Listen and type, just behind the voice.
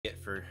get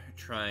for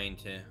trying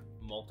to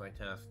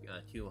multitask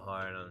too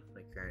hard on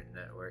my current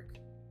network.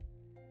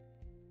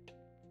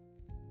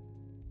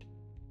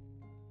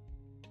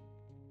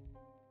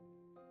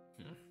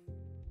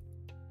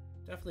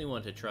 Definitely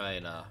want to try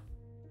and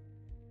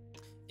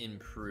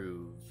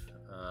improve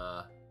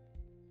my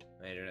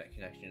internet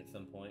connection at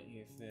some point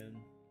here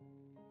soon.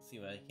 See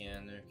what I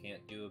can or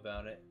can't do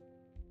about it.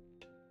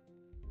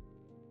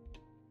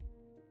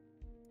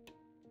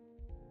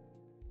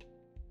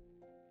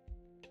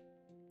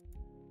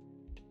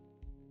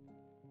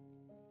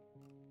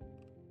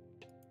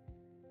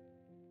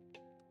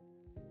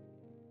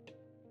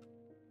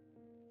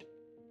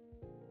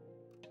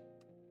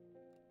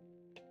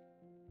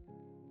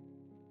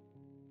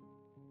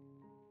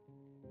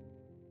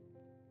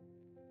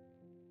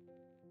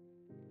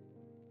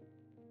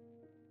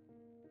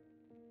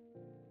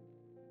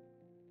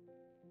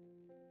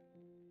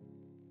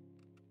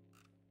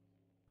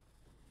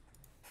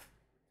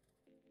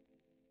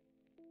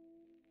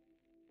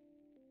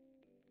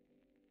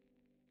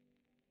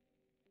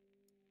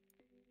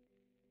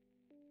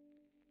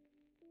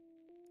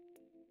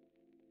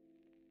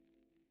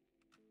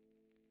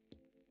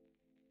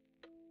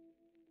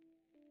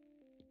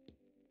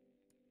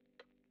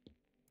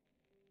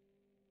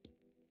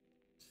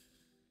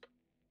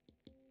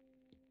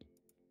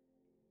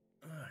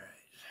 Alright.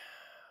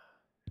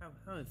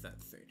 How is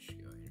that search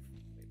going?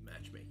 Wait,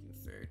 matchmaking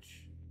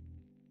search.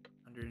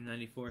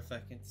 194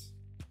 seconds.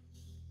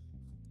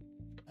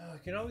 I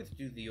can always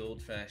do the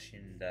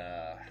old-fashioned,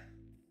 right,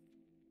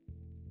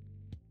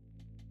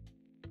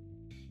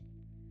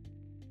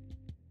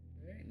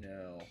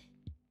 no.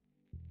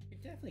 You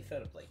definitely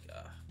set up, like,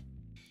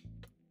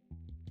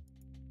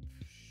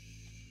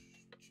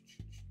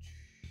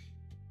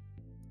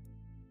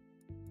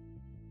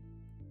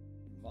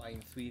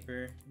 line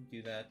sweeper,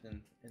 do that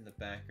in the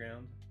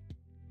background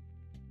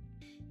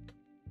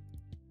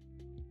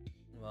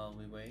while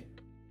we wait.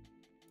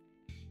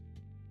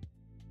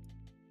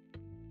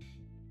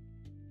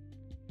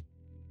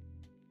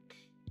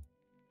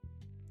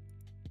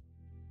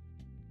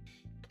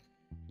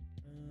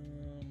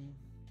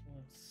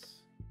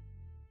 Let's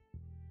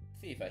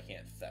see if I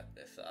can't set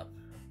this up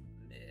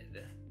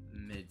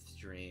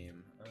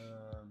midstream.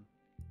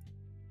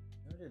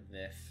 Go to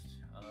this.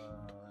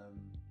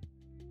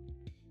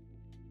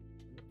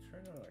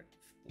 Turn on our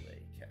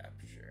display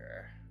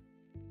capture.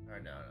 Or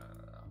no,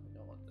 we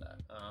don't want that.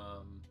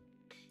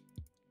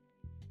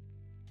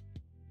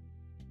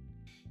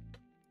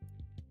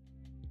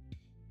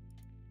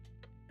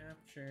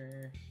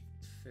 Capture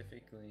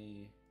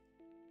specifically.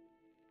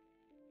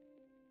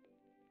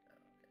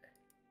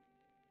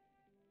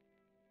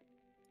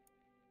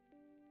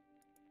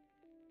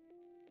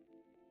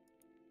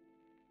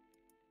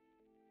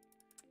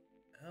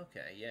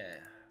 Okay, yeah.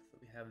 So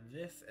we have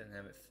this and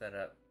have it set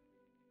up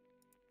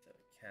to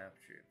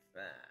capture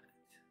that.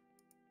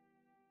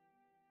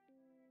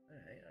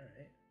 Alright,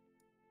 alright.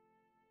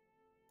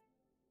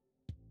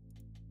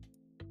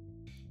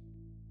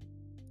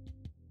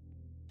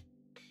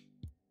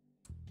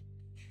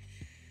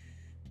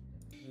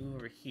 Move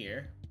over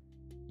here.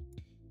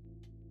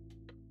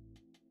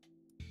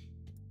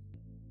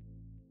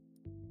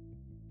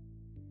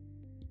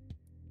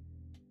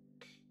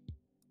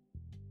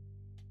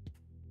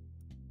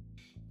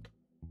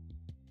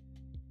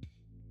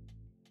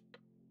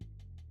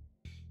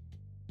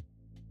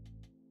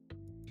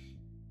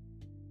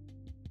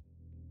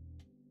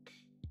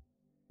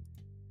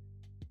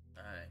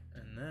 Alright,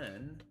 and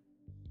then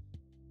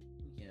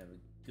we can have a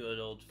good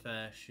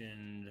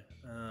old-fashioned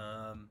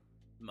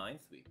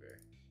Minesweeper.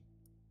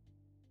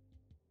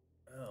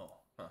 Oh,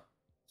 huh.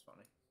 That's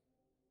funny.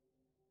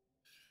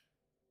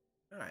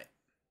 Alright.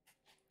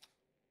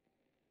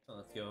 So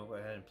let's go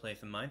ahead and play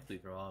some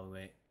Minesweeper while we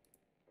wait.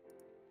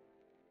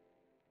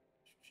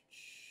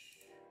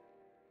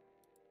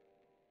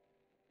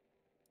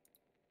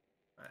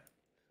 Alright.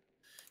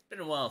 It's been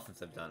a while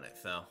since I've done it,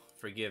 so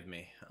forgive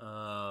me.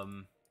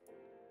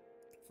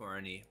 For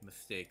any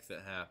mistakes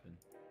that happen.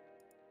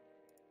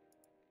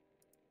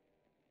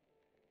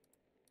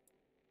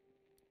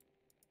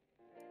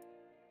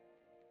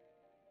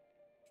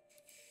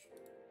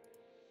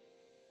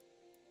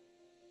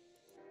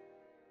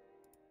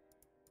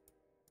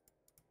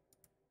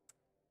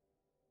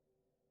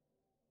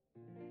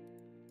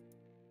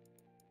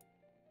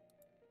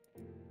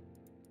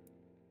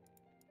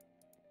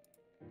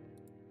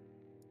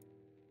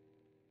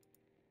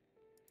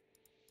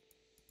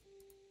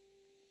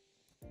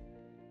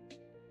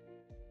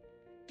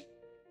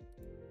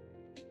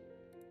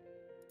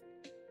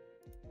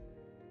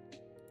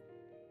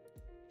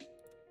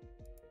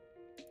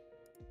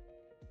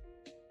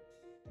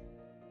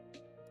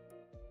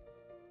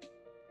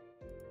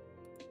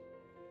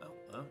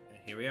 Oh,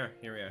 here we are.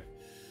 Here we are.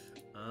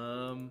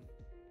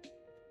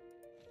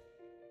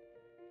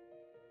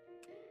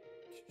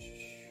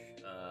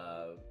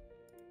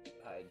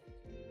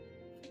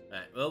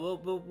 Alright, well,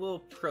 we'll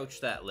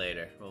approach that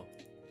later. We'll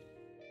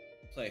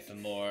play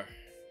some more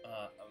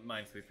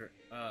Minesweeper.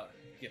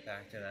 Get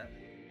back to that.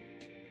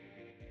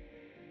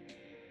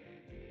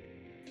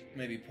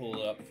 maybe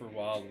pull it up for a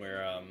while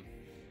where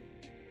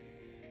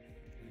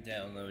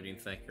downloading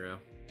Sekiro.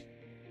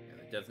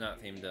 It does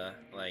not seem to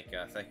like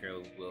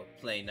Sekiro will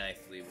play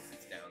nicely with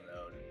its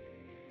download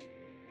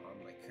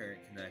on my current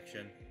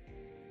connection.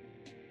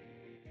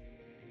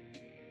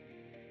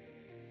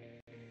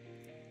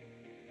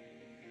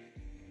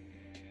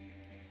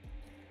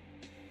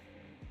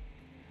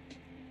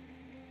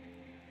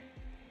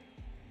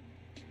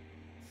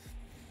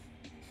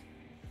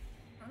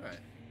 Alright.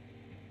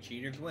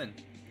 Cheaters win.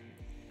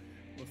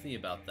 We'll see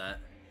about that.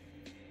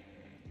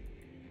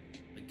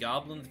 The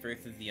goblins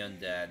versus the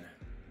undead.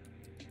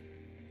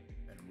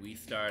 And we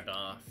start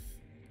off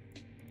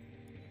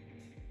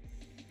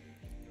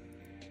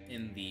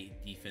in the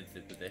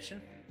defensive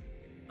position.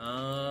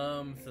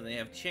 So they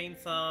have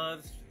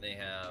chainsaws, they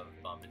have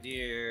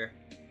bombardier,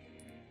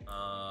 they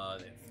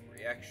have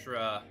 3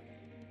 extra,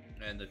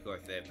 and of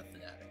course they have the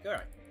fanatic.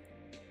 Alright.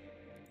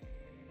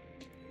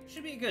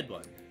 Should be a good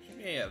one.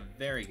 Should be a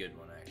very good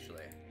one,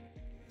 actually.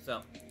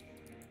 So,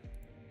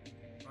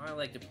 I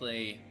like to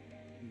play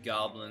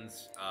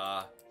goblins,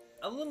 a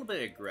little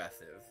bit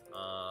aggressive,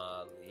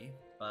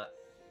 but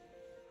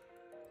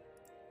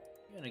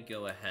I'm gonna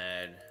go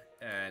ahead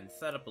and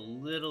set up a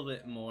little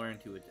bit more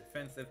into a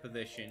defensive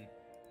position,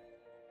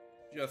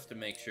 just to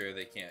make sure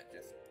they can't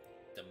just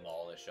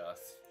demolish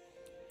us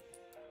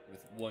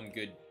with one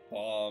good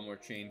bomb or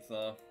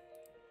chainsaw.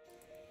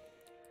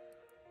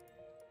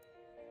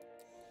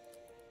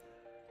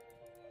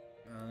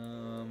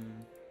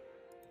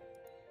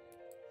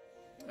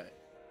 Right.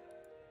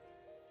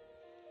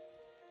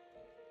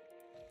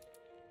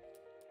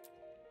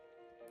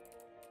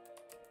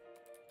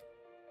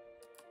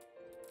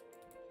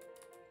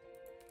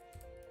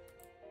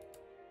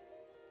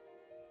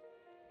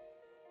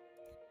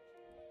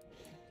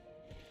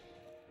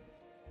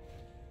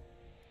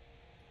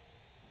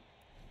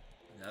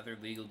 Another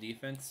legal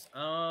defense.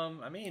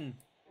 I mean,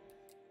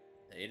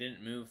 they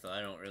didn't move, so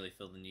I don't really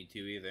feel the need to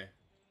either.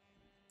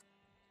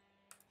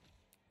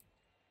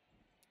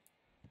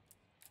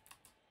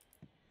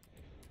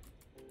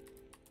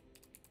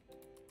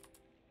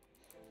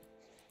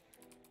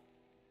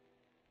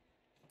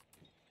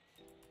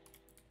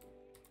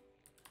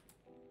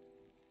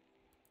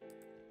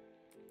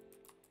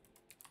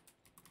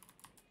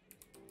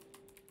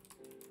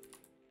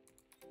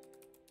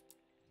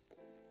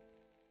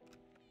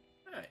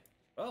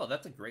 Oh,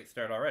 that's a great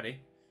start already.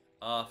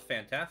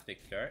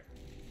 Fantastic start.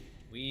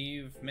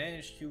 We've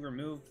managed to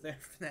remove their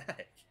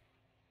fanatic.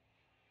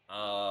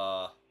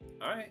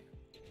 Alright.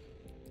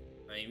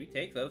 I mean, we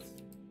take those.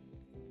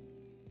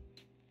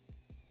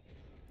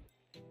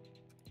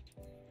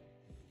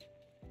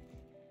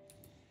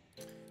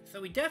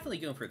 So we definitely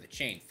go for the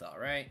chainsaw,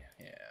 right?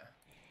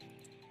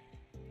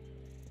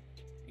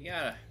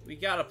 Yeah. We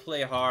gotta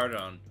play hard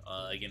on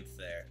against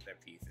their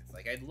pieces.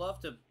 Like, I'd love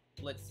to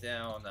blitz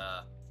down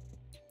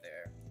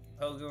their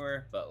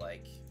Pogoer, but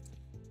like,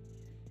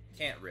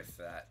 can't risk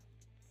that.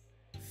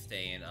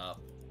 Staying up.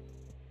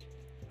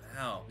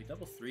 Wow, we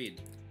double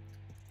 3'd.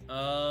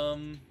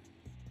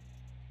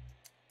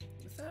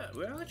 What's that?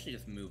 We'll actually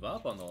just move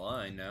up on the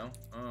line now.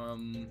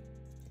 Wanna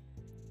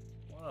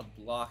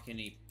block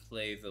any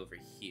plays over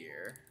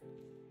here.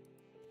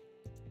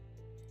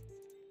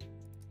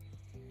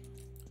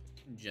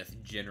 Just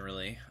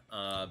generally,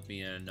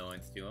 being an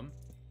annoyance to him.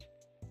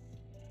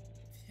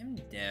 With him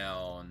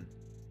down,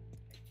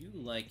 I do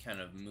like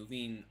kind of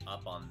moving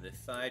up on this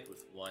side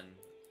with one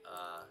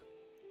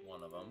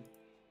of them.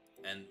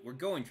 And we're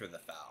going for the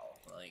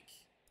foul. Like,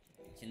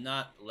 you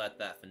cannot let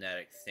that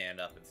fanatic stand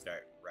up and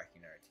start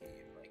wrecking our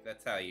team. Like,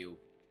 that's how you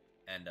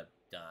end up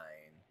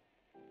dying.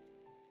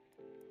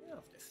 I'll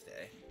have to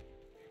stay.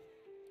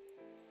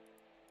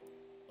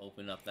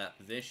 Open up that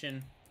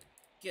position.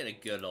 Get a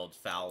good old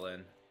foul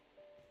in.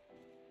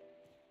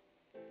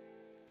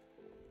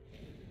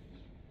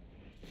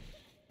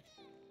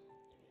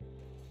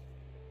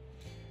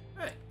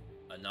 Alright.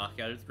 A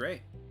knockout is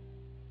great.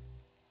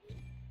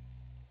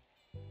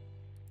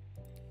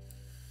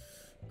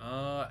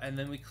 And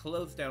then we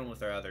close down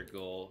with our other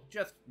goal.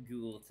 Just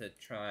goal to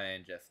try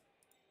and just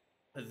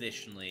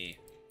positionally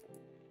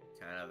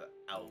kind of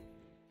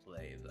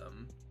outplay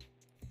them.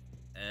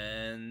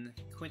 And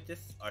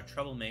Quintus, our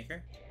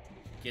troublemaker,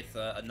 gets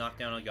a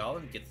knockdown on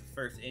Gollum, gets the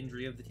first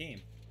injury of the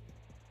team.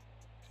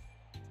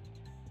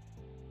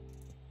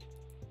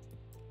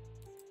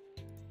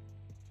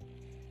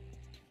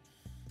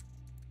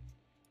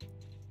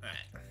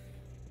 Alright.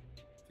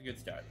 It's a good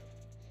start.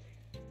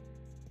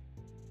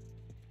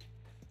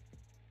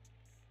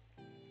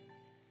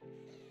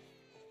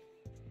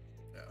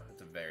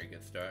 Very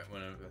good start,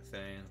 what I was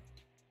saying.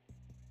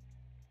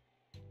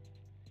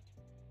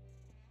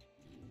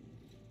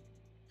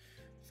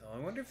 So I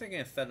wonder if they're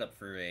gonna set up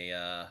for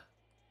a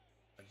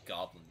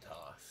goblin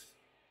toss.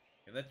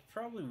 Yeah, that's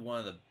probably one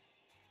of the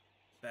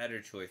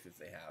better choices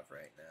they have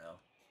right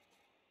now.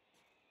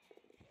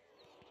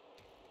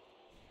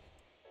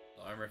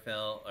 The armor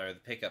fell, or the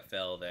pickup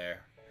fell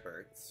there.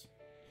 Hurts.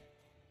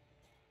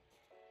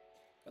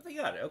 But they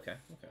got it, okay.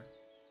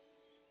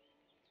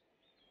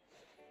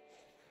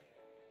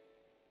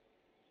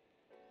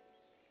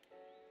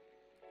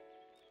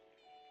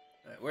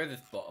 Alright, where's this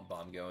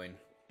bomb going?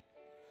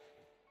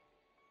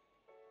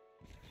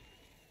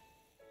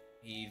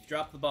 He's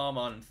dropped the bomb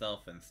on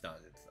himself and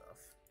stunned himself.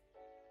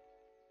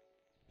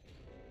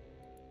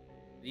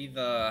 These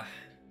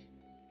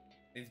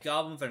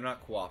goblins are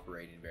not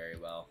cooperating very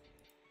well.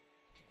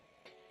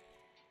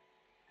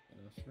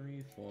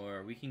 3,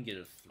 4. We can get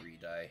a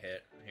 3-die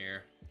hit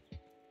here.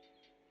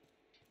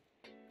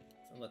 So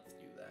let's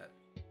do that.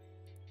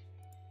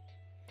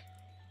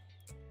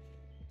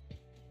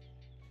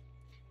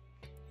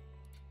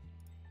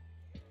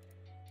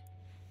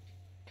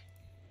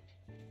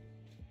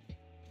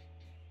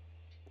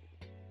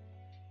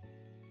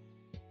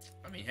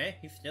 I mean, hey,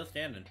 he's still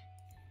standing.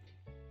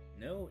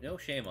 No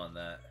shame on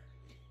that.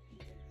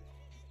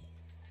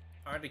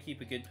 Hard to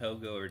keep a good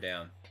pogoer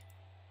down.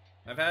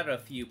 I've had a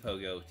few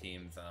pogo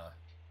teams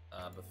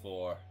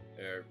before,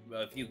 or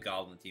a few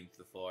goblin teams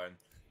before, and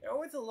they're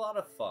always a lot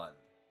of fun.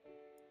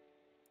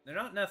 They're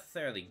not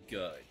necessarily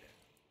good,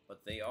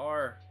 but they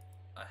are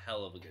a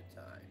hell of a good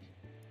time.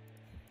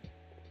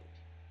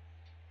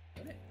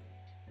 Okay.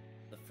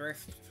 The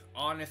first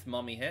honest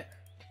mummy hit.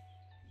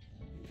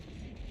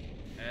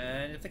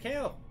 And it's a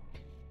KO.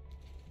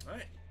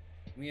 Alright.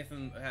 We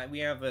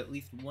have at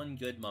least one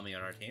good mummy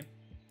on our team.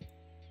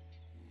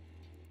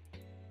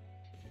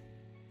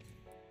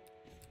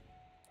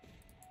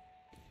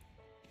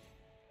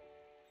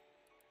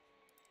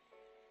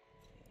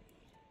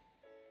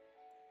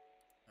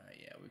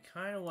 Yeah, we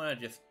kind of want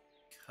to just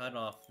cut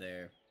off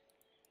their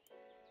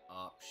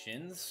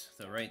options.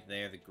 So right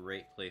there is a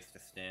great place to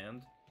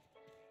stand.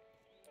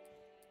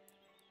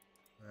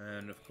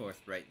 And of course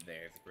right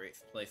there is a great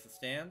place to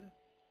stand.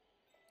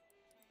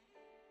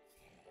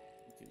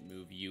 We can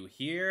move you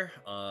here,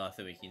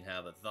 so we can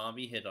have a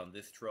zombie hit on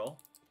this troll.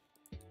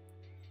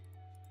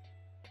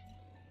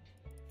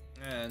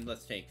 And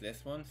let's take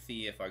this one,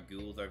 see if our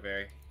ghouls are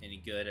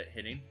any good at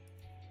hitting.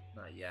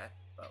 Not yet,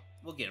 but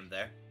we'll get them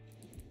there.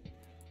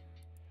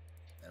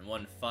 And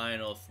one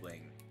final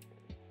swing.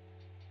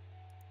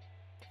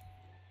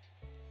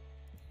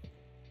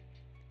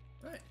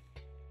 Alright,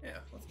 yeah,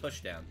 let's push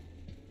down.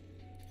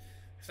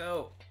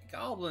 So,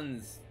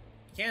 goblins,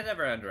 you can't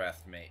ever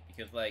underestimate,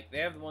 because, like, they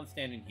have the one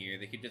standing here,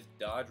 they could just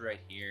dodge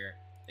right here,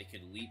 they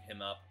could leap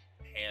him up,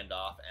 hand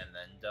off, and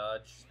then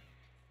dodge.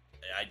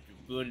 It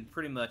would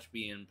pretty much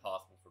be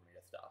impossible for me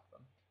to stop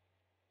them.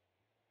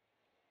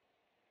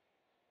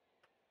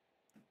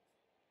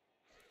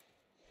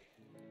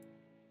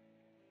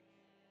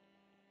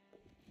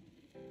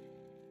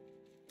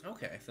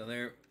 Okay, so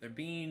they're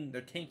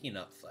tanking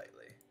up slightly.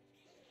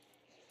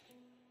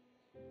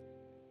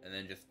 And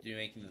then just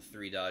making the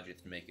 3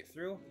 dodges to make it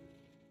through.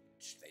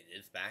 They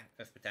did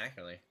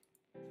spectacularly.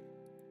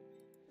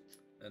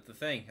 That's the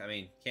thing. I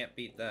mean, can't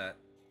beat that.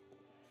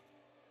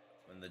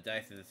 When the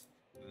dice is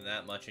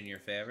that much in your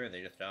favor,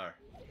 they just are.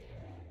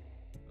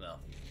 Well,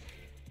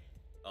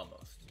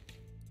 almost.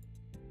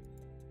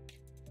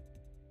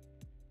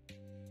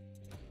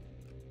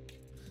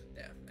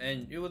 Yeah,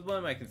 and it was one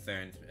of my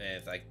concerns,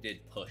 is I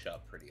did push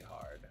up pretty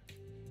hard.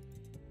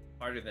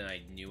 Harder than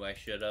I knew I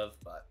should have,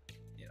 but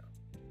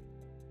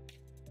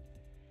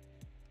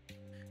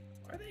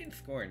are they in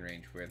scoring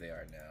range where they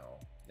are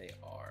now? They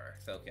are.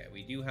 So, okay,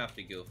 we do have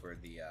to go for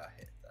the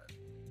hit then.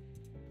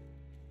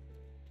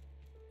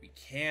 We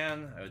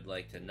can. I would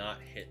like to not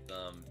hit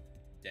them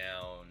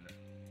down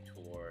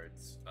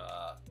towards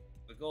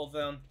the goal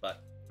zone,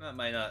 but that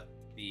might not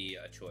be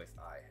a choice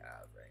I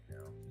have right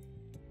now.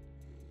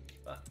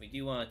 But we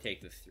do want to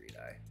take this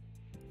 3-die.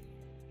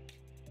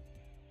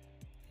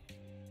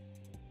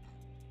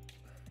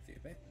 See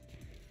if it.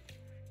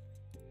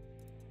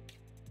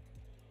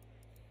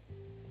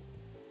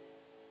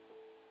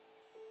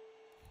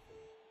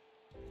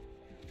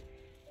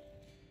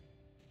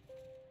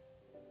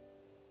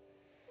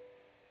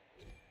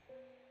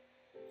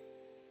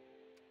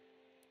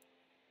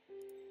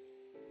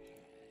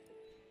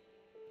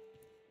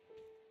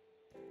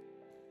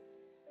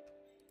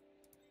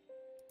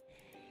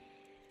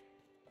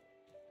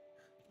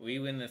 We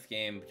win this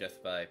game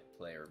just by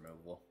player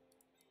removal.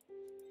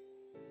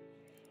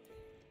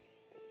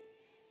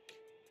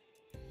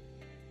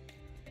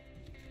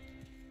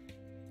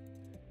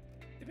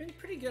 They've been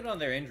pretty good on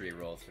their injury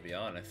rolls, to be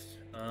honest.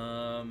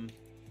 Yeah,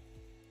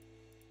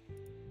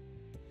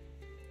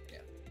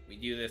 we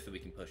do this so we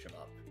can push them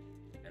up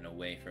and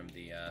away from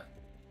the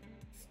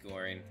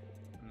scoring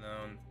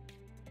zone.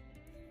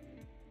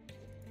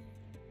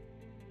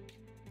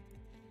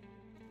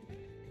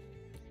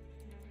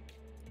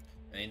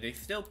 I mean, they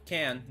still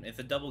can. It's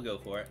a double go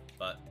for it,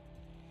 but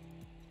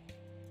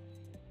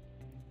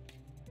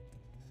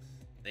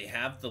they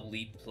have the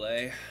leap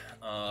play,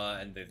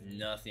 and there's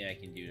nothing I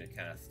can do to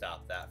kind of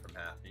stop that from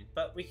happening.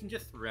 But we can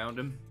just surround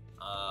him.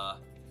 I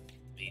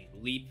mean,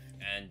 leap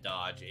and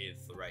dodge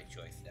is the right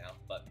choice now,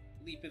 but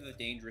leap is a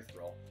dangerous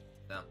roll.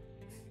 So.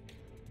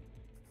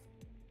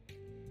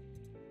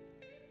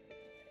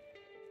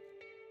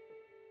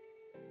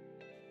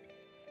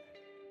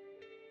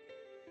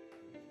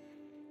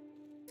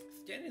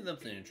 Standing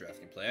up's an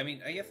interesting play. I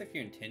mean, I guess if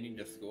you're intending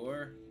to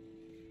score,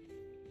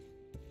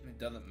 it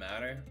doesn't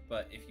matter,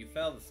 but if you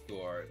fail the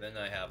score, then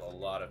I have a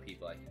lot of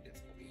people I can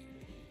just beat.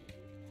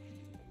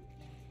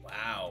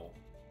 Wow.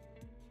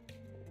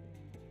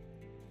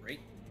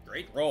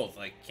 Great rolls,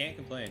 like, can't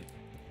complain.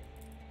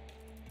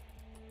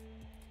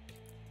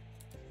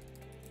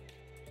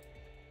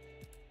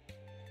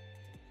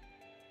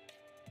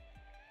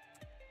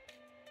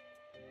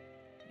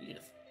 You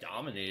just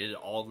dominated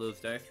all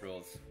those dice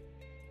rolls.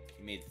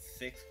 You made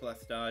 6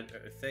 dodges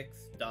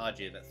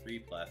at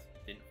 3+,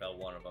 didn't fail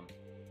one of them.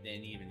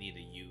 Didn't even need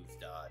to use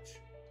dodge.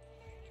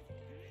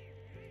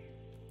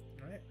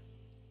 Alright.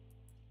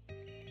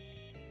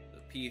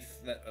 The piece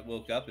that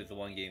woke up is the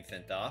one getting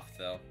sent off,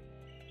 so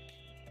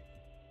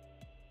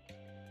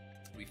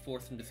we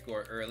forced him to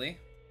score early.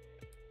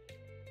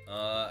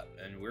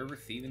 And we're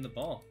receiving the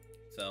ball.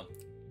 So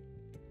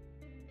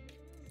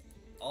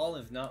all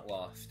is not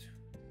lost.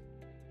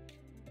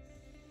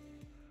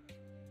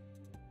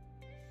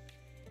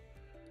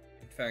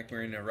 In fact,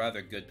 we're in a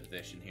rather good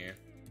position here.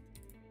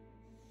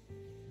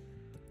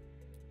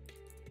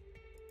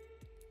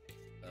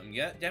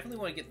 Yeah, definitely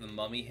want to get the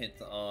mummy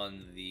hits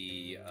on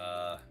the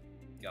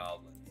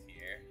goblins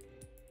here.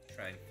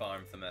 Try and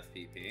farm some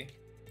SPP.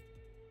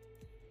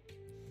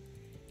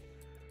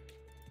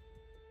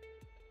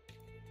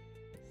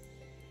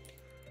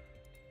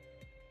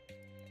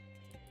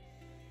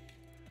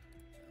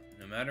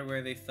 No matter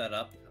where they set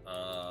up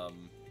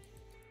on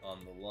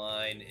the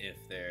line, if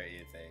there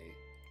is a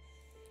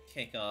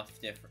kickoff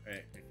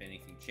different, if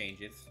anything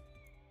changes,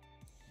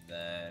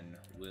 then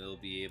we'll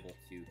be able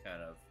to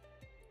kind of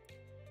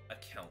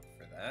account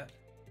for that.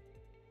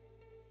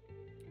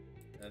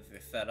 As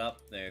they're set up,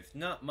 there's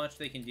not much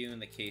they can do in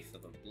the case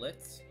of a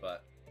blitz,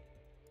 but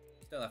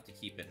still have to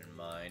keep it in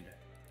mind.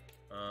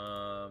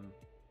 I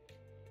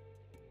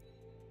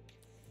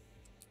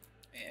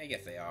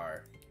guess they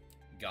are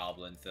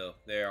goblins, so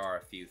there are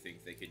a few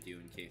things they could do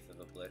in case of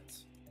a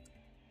blitz.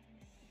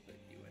 Put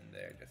you in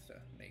there just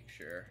to make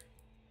sure.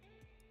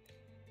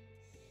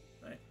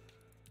 Alright.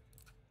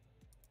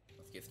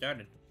 Let's get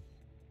started.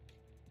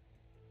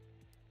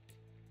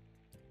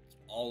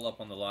 All up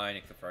on the line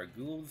except for our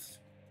ghouls.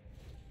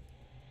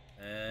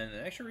 And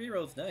an extra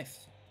reroll's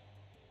nice.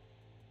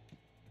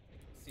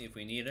 See if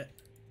we need it.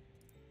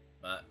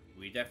 But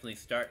we definitely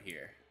start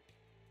here.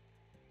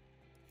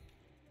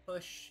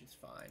 Push is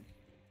fine.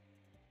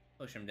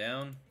 Push him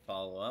down,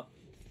 follow up.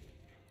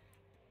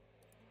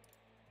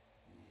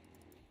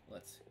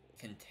 Let's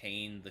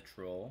contain the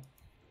troll.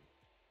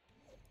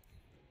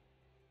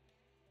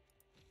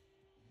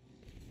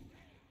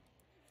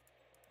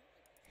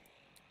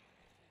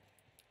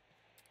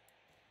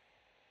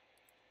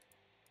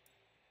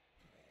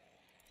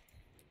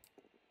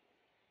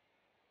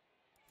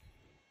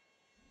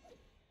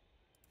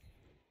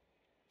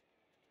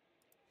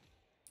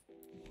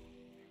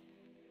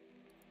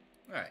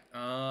 Alright,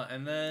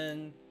 and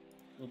then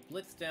we'll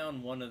blitz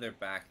down one of their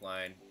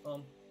backline.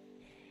 Well,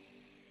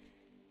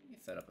 let me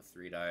set up a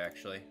 3-die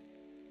actually.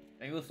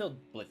 I mean, we'll still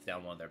blitz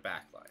down one of their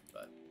backline,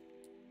 but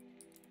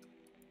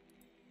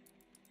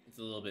it's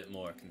a little bit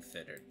more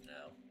considered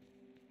now.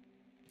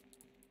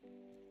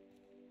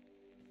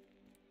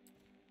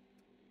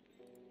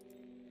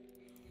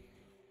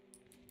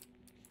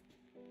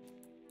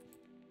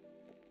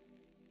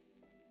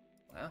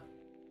 Wow.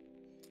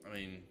 I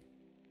mean,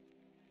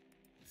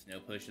 no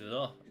pushes at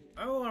all.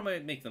 I want to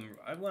make them.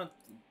 I want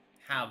to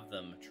have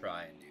them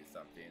try and do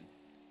something.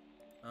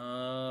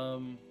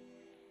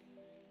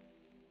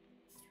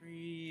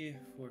 3,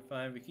 4,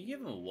 5. We can give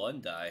them a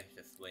 1-die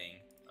to swing.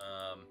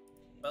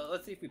 But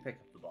let's see if we pick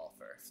up the ball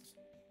first.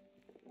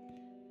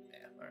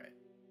 Yeah. All right.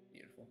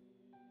 Beautiful.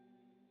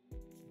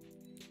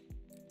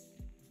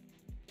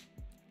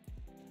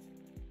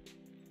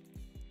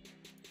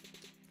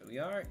 So we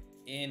are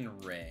in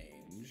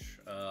range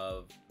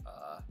of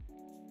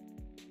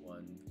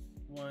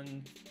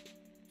 1,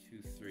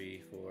 2,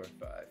 3, 4,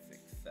 5,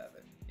 6, 7.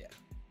 Yeah.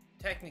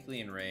 Technically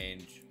in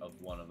range of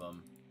one of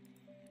them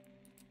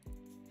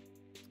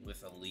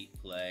with elite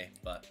play,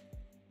 but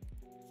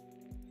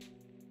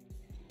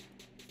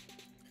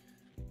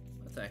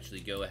let's actually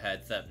go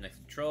ahead, set up next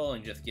to Troll,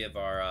 and just give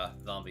our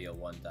zombie a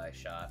 1-die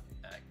shot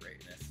at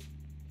greatness.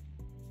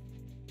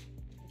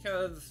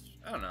 Because,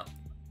 I don't know.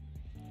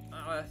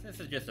 This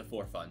is just a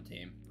for fun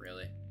team,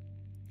 really.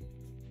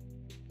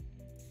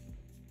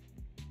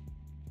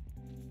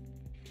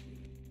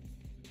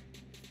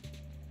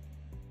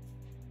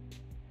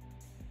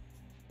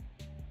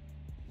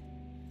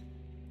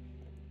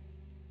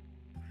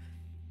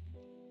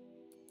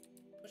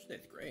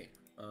 That's great.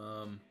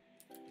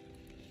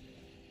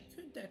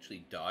 Could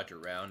actually dodge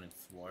around and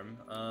swarm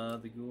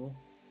the ghoul.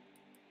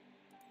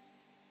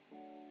 I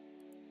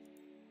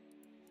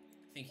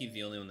think he's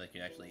the only one that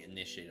can actually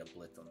initiate a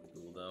blitz on the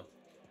ghoul, though.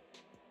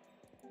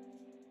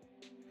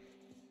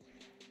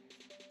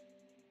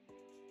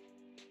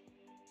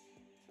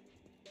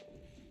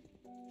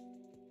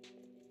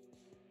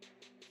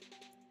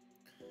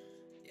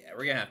 Yeah,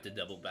 we're gonna have to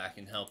double back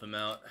and help him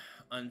out,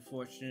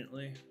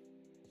 unfortunately.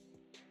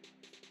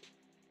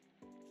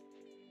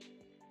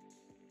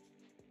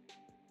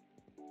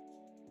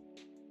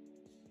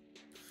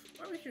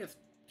 should just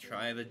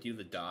try to do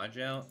the dodge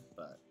out,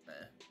 but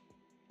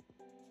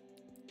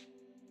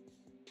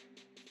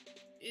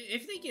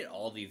if they get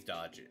all these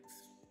dodges,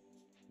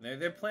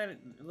 they're planning.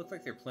 It looks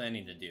like they're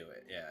planning to do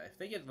it. Yeah, if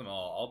they get them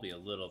all, I'll be a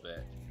little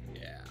bit.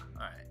 Yeah,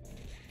 all right.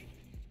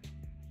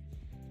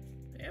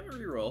 They have a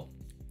reroll.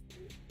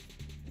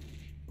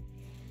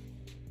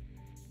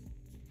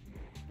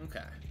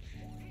 Okay.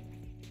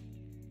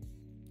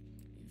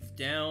 He's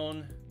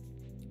down.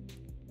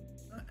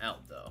 Not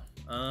out though.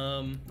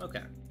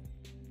 Okay.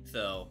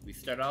 So we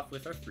start off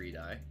with our 3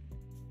 die.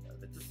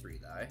 That's a 3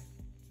 die.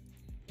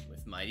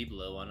 With Mighty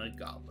Blow on a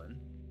Goblin.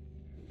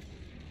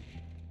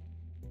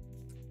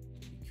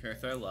 We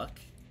curse our luck.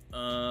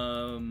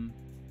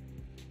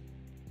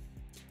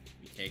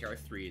 We take our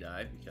 3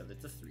 die because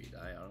it's a 3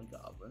 die on a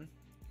Goblin.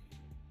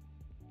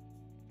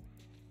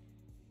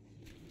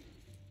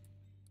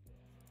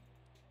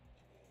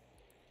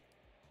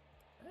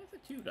 That's a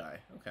 2 die.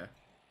 Okay.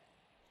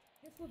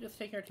 Guess we'll just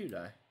take our 2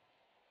 die.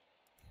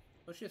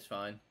 Which is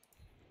fine.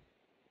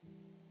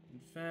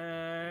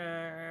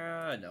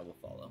 No, we'll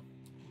follow.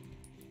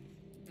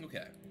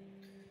 Okay.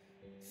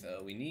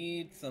 So we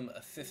need some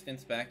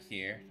assistance back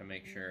here to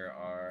make sure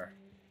our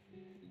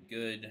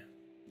good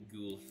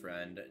ghoul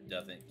friend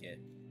doesn't get,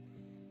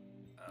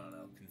 I don't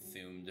know,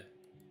 consumed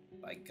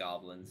by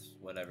goblins,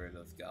 whatever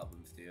those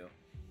goblins do.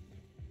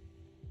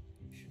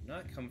 It should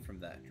not come from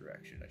that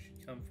direction. I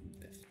should come from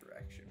this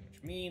direction,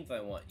 which means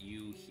I want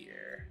you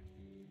here.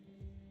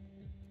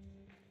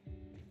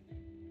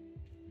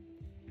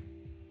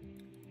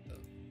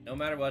 No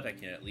matter what, I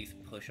can at least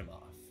push him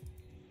off.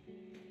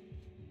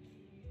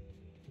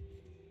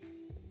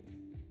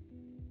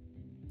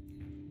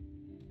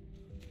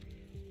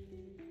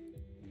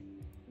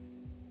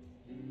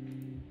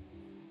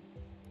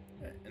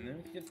 And then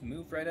we can just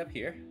move right up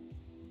here.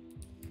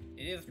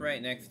 It is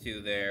right next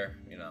to their,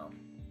 you know,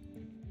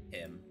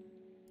 him.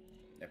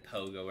 Their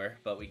pogoer,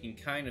 but we can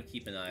kind of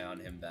keep an eye on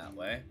him that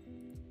way.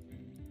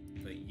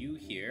 Put you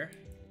here.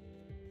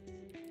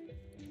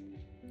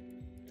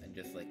 And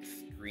just like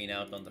screen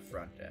out on the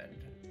front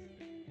end.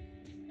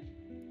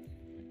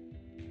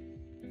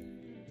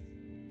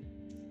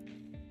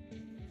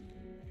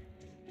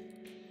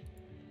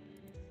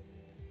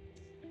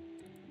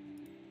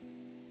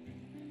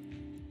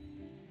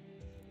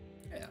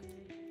 Yeah.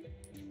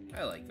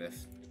 I like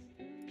this.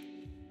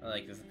 I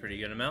like this a pretty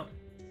good amount.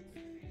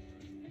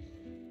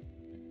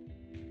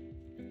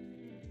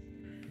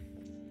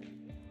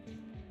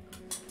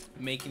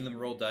 Making them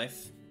roll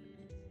dice.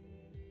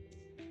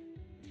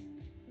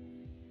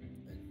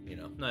 And, you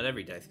know, not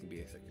every dice can be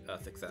a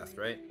success,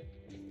 right?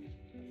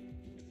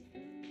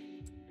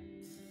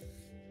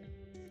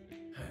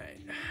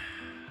 Alright.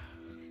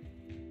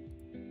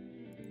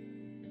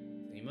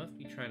 You must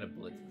be trying to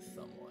blitz with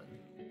someone.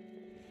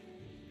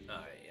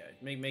 Alright,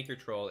 yeah. Make your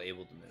troll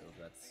able to move.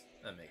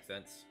 That makes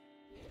sense.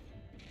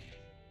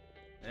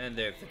 And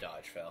there's the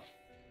dodge fell.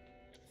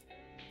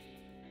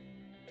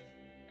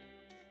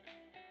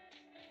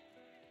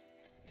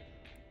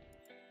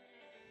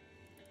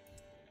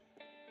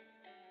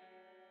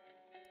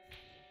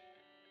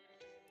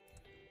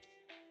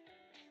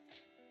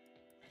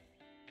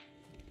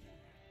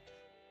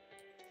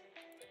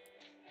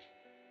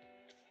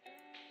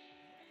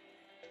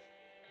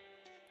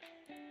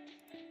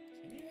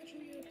 Can you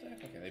actually get up there?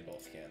 Okay, they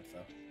both can, so.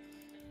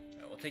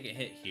 Alright, we'll take a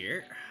hit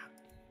here.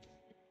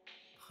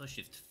 Push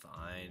is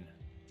fine.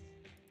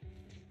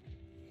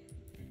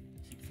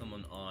 Keep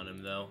someone on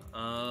him, though.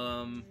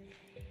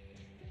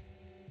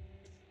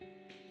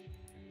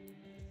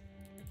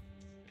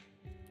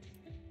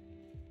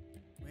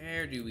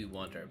 Where do we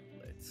want our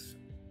blitz?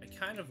 I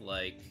kind of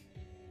like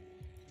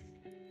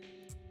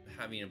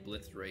having a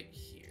blitz right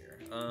here.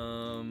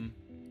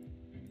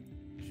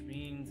 Which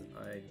means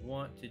I'd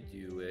want to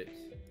do it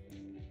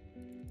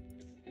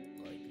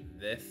like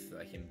this, so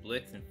I can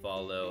blitz and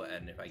follow,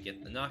 and if I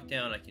get the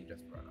knockdown, I can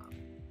just run up.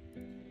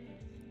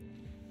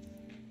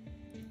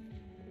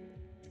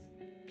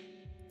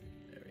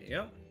 There we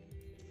go.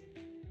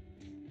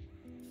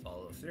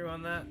 Follow through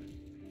on that.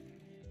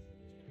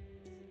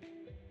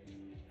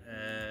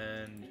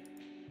 And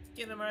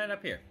get him right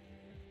up here.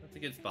 That's a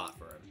good spot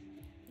for him.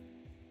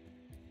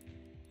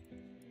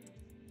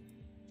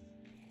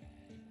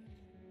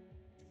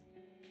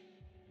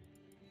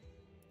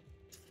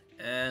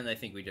 And I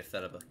think we just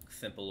set up a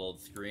simple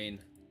old screen.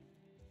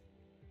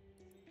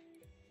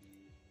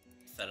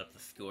 Set up the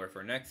score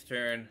for next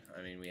turn.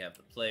 I mean, we have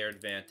the player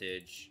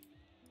advantage.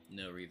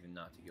 No reason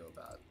not to go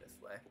about it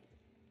this way.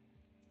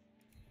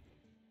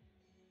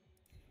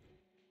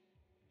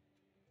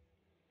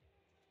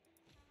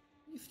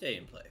 You stay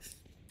in place.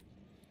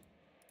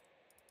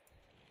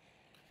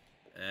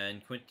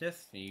 And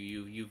Quintus,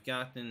 you've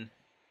gotten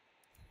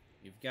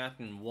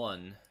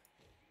one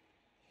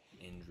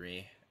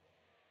injury.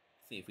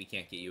 See if we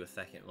can't get you a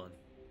second one.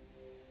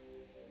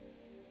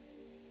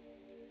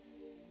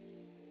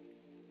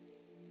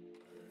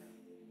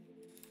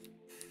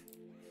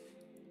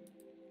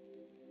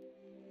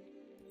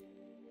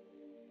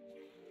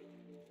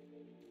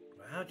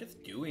 Wow,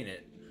 just doing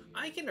it.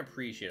 I can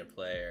appreciate a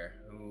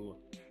player who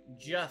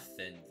just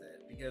sends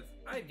it, because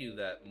I do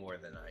that more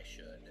than I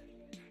should.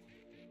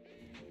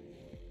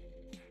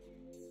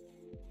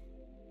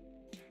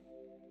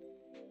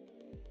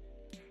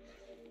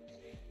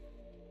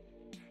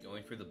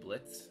 Going for the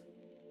blitz.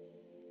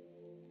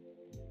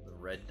 The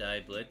red die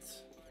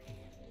blitz.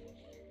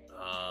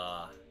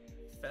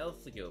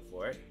 Fails to go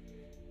for it.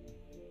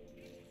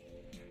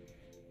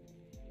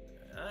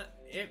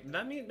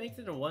 That makes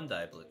it a one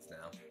die blitz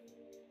now.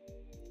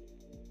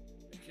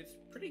 Which is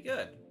pretty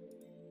good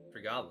for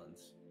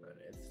goblins. That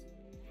is.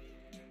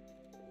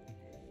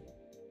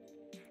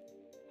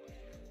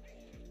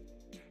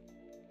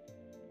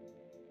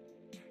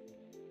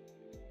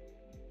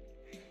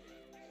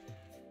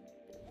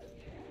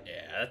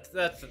 Yeah,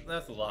 that's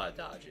a lot of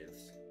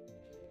dodges.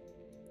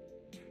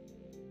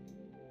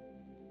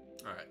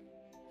 Alright.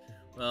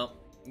 Well,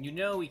 you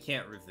know we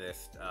can't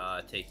resist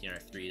taking our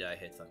 3-die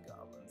hits on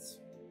goblins.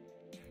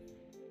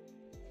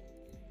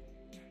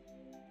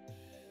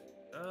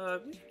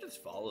 We can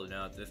just follow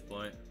now at this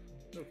point.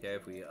 It's okay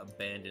if we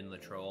abandon the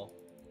troll.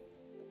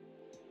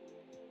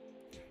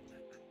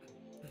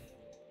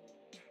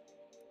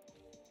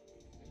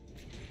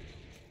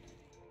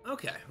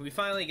 Okay, we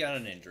finally got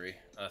an injury.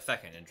 A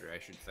second injury, I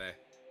should say.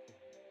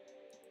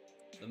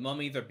 The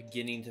mummies are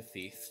beginning to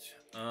feast.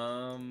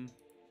 Honestly,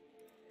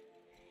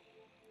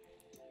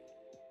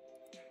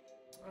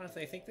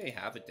 I think they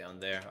have it down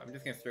there. I'm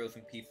just gonna throw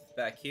some pieces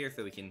back here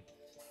so we can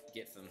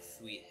get some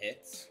sweet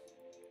hits.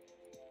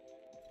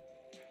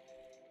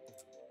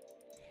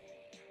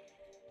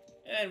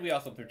 And we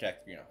also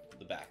protect, you know,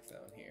 the back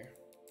zone here.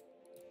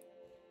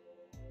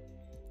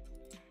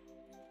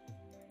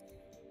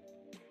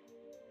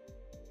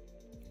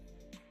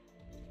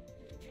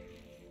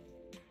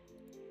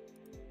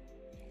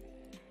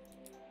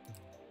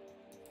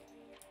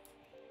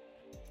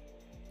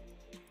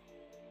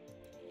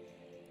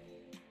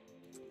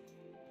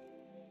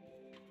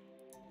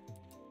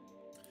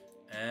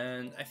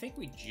 And I think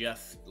we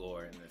just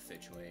score in this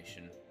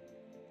situation.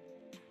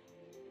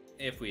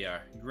 If we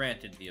are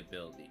granted the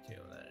ability to,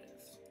 that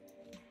is.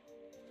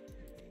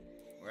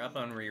 We're up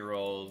on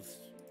rerolls.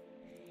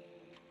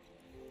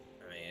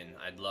 I mean,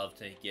 I'd love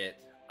to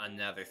get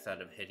another set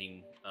of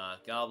hitting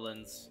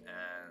goblins,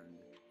 and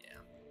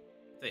yeah.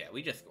 So yeah,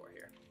 we just score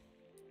here.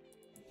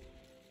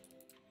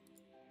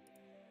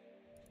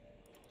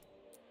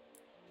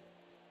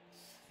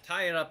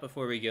 Tie it up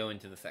before we go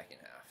into the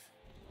second half.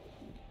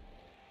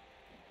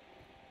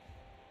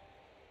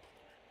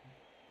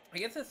 I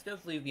guess this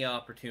does leave the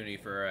opportunity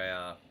for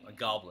a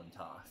goblin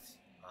toss,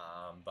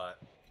 but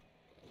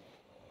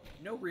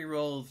no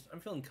rerolls.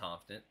 I'm feeling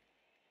confident.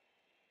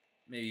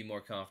 Maybe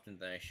more confident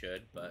than I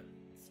should, but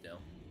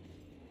still.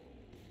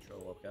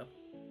 Troll woke up.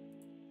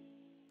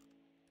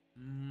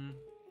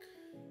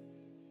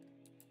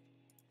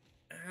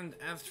 And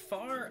as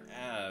far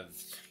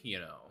as, you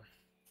know,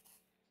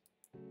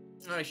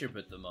 I should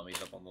put the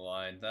mummies up on the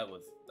line. That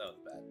was a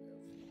bad move.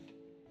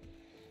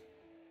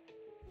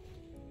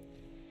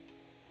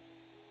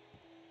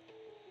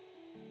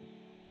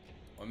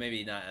 Or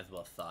maybe not as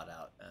well thought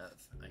out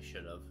as I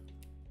should have.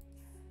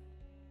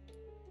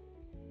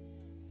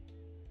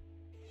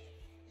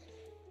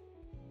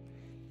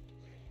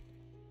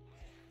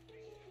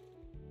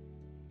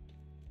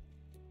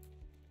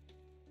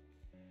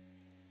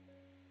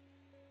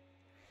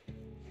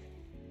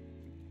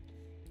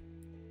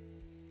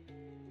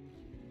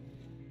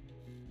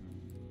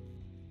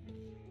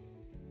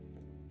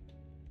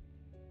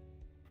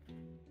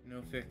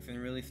 No fixing,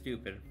 really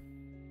stupid.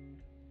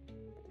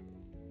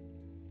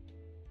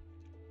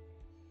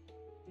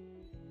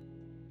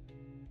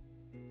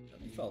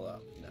 Follow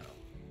up. No.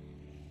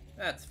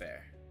 That's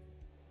fair.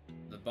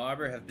 The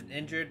barber has been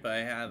injured, but I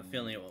have a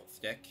feeling it won't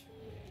stick.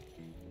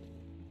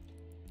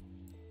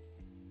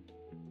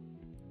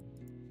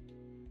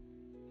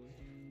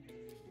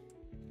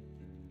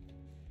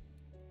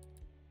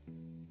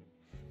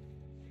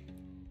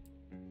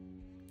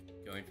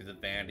 Going for the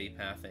vanity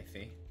path, I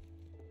see.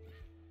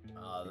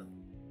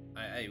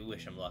 I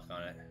wish him luck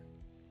on it.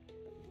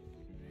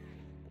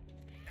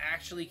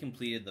 Actually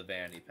completed the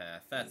vanity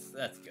path. That's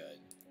good.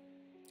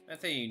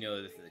 That's how you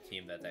know this is a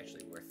team that's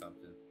actually worth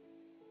something.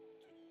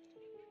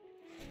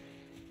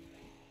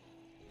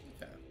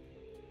 Okay.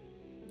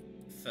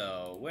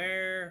 So,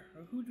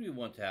 who do we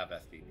want to have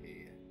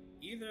SPP?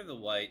 Either the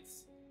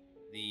whites,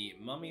 the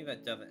mummy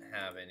that doesn't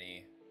have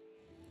any.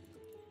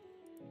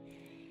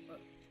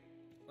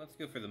 Let's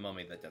go for the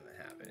mummy that doesn't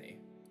have any.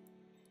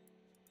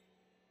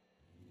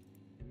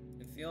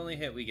 It's the only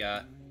hit we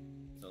got,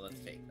 so let's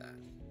take that.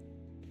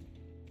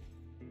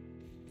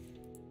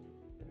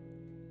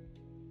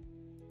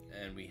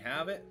 And we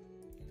have it.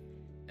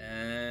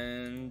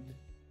 And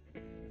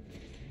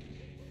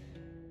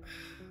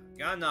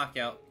got a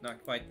knockout.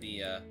 Not quite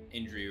the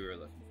injury we were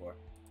looking for.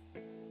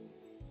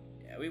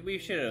 Yeah, we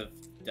should have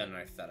done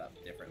our setup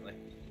differently.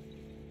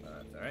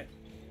 That's alright.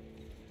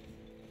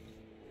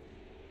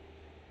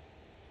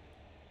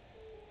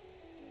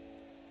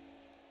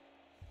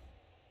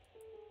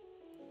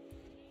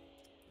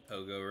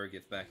 Pogoer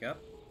gets back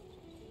up.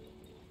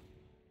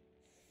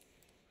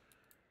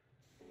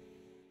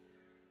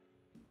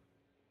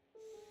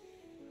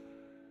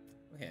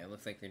 Okay, it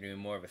looks like they're doing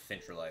more of a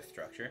centralized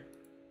structure.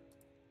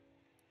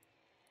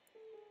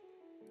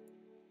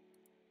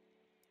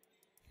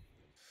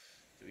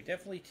 So we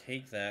definitely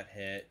take that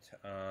hit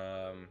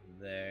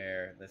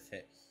there, this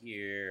hit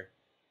here,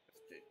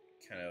 just to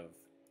kind of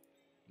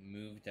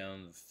move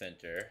down the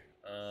center,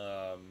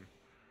 and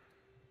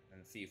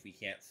see if we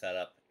can't set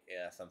up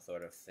some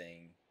sort of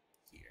thing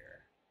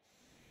here.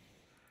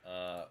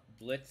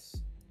 Blitz,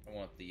 I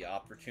want the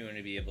opportunity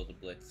to be able to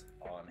blitz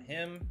on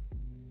him,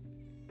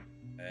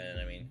 and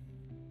I mean,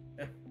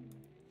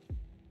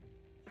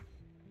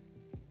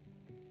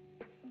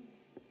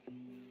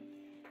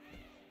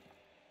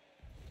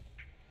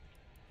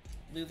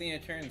 losing a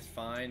turn's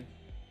fine.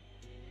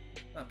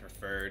 Not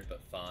preferred,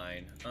 but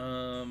fine.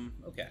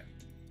 Okay.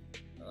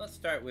 Well, let's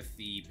start with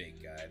the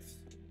big guys.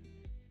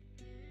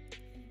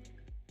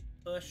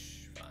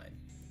 Push, fine.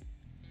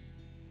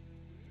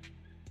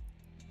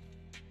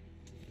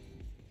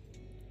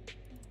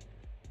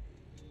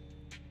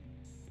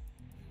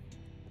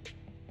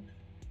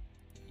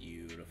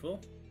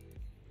 Beautiful.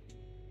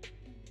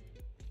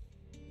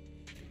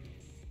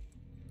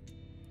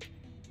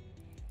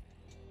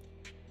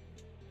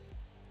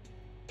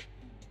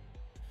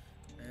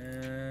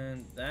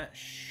 And that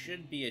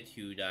should be a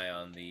 2-die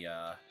on the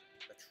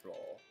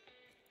troll.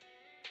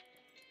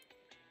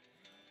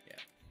 Yeah.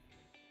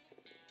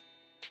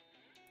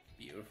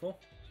 Beautiful.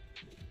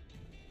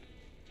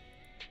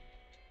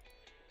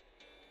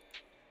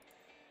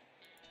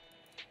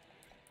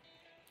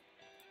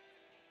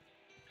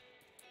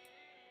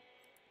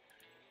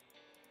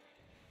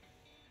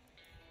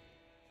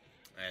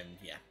 And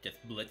yeah, just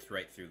blitz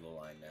right through the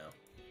line now.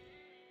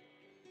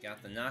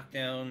 Got the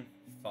knockdown,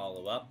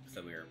 follow up,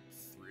 so we're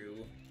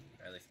through,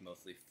 or at least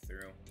mostly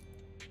through.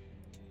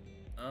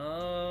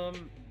 I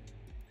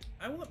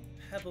want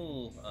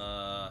Pebble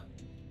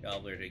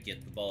Gobbler to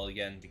get the ball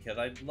again because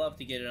I'd love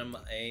to get him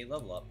a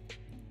level up.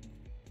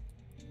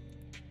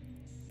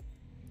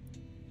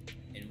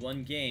 In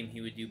one game,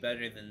 he would do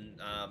better than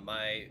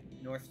my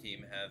North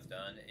team has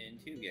done in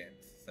 2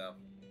 games. So,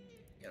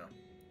 you know,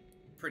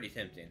 pretty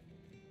tempting.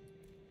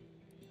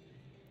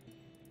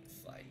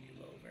 Slide you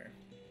over.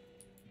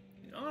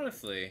 And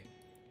honestly,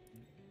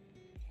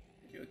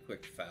 do a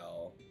quick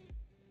foul.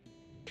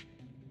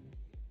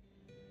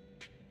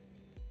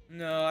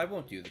 No, I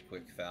won't do the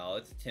quick foul.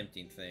 It's a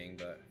tempting thing,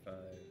 but yeah.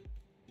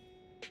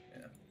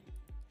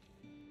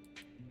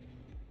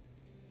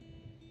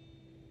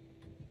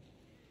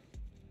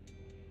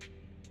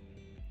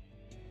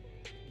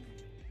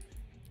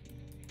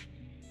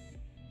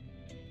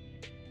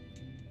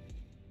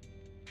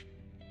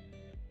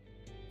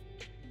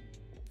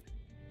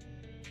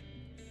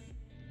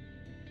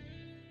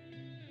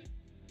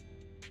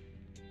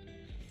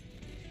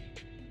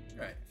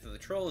 Alright, so the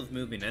troll is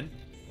moving in.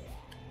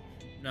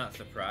 Not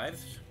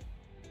surprised.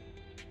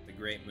 The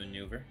great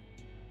maneuver.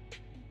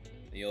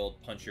 The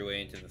old punch your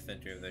way into the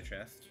center of their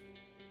chest.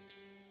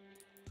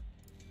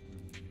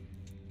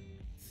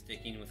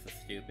 Sticking with the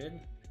stupid.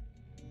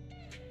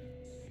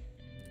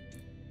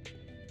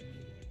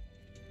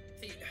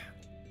 See,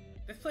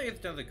 this player's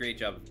done a great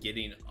job of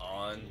getting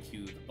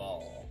onto the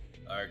ball.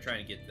 Or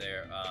trying to get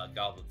their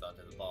goblins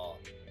onto the ball.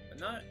 But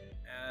not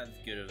as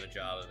good of a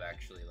job of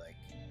actually, like,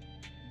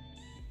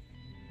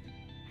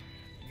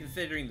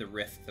 considering the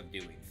risks of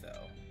doing so.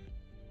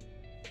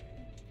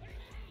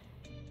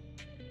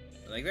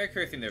 Like, they're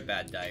cursing their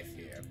bad dice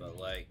here, but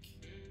like,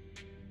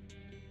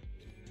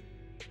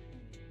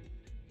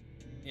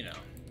 you know,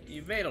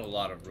 you've made a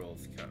lot of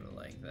rules kind of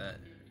like that,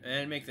 and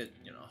it makes it,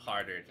 you know,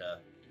 harder to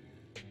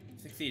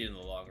succeed in the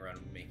long run,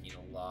 making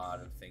a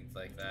lot of things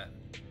like that.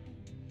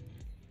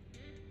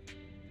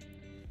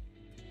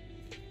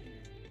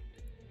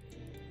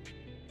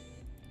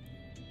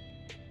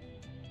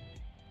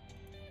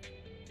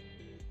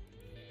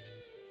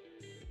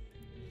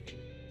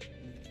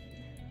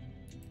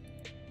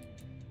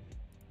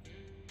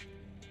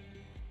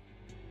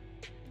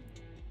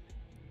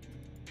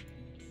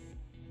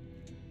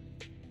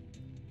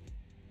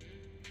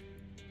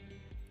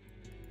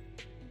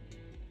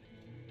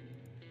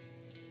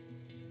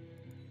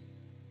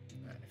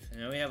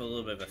 Now we have a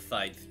little bit of a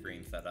side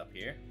screen set up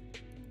here.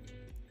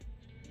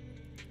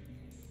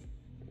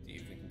 See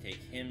if we can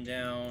take him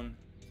down.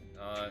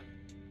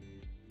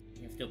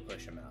 You can still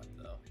push him out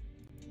though.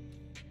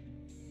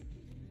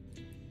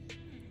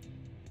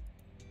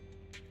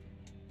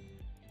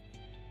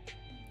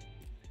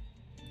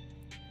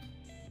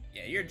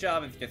 Yeah, your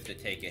job is just to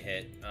take a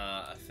hit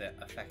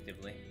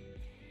effectively.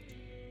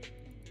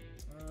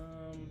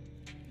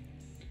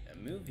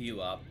 Move you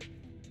up.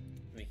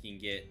 We can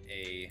get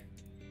a.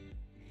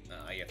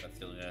 I guess that's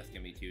still just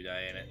gonna be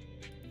 2-die in it.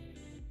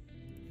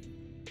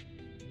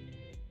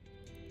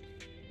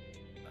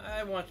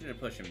 I wanted to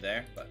push him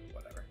there, but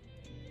whatever.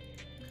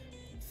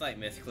 Slight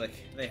misclick,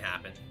 they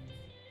happen.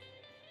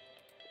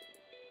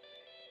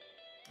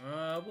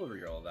 We'll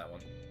reroll that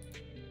one.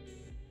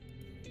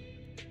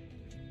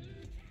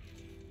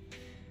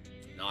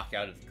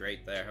 knockout is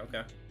great there.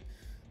 Okay.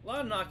 A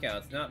lot of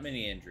knockouts, not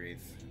many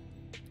injuries.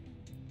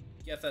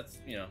 Guess that's,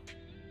 you know,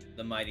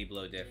 the mighty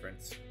blow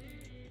difference.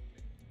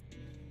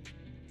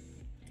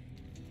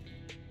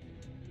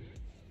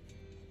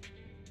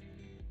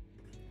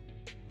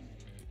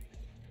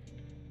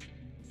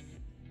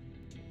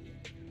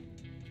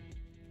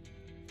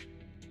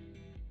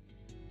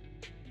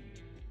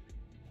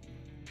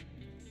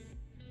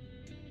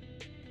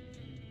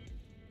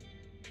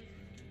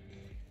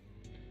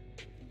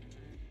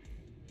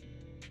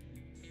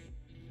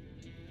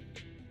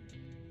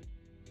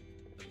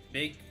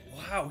 Big,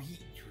 wow,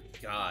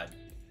 God,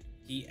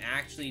 he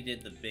actually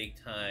did the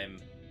big time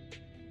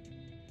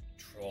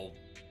troll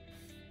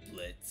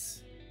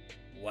blitz.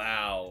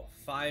 Wow,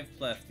 5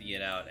 left to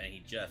get out, and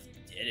he just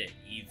did it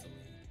easily.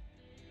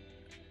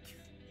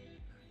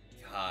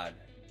 God,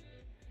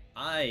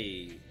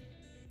 I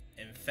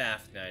am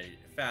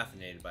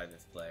fascinated by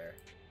this player.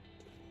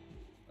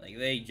 Like,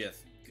 they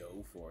just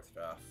go for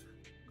stuff.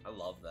 I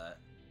love that.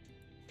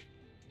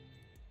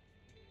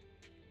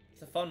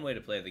 It's a fun way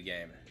to play the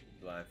game.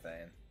 What I'm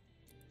saying.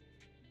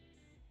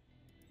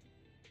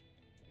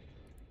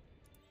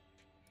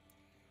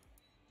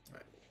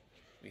 Alright.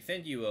 We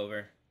send you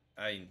over.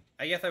 I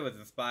guess I was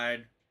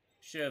inspired.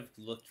 Should have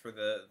looked for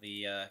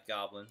the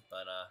goblin,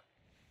 but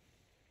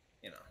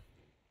you know.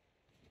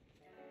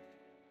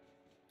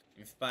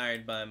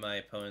 Inspired by my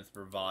opponent's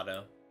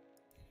bravado.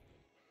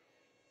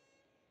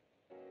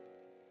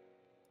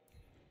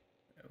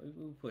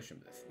 We'll push him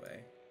this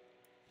way.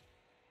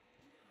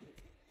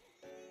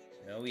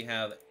 Now we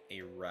have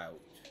a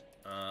route.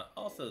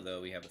 Also,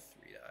 though, we have a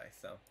 3-die,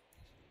 so.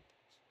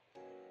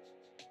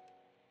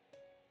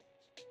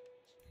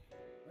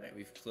 Alright,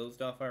 we've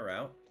closed off our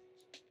route.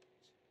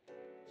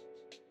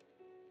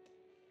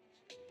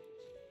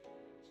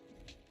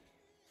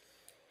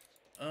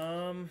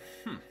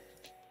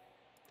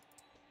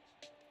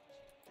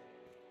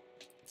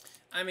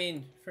 I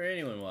mean, for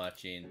anyone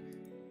watching,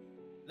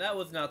 that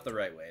was not the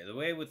right way. The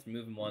way was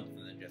move him once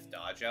and then just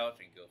dodge out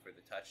and go for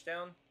the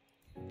touchdown.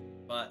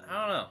 But,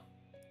 I don't know.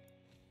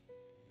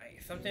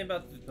 Something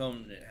about the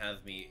opponent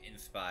has me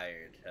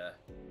inspired to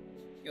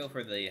go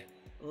for the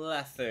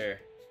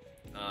lesser,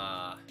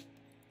 the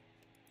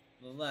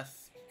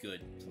less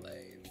good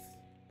plays.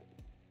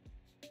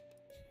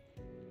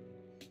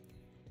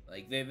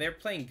 Like, they're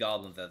playing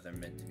goblins as they're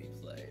meant to be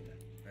played.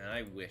 And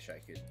I wish I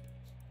could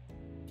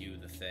do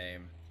the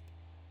same.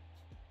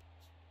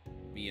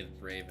 Be as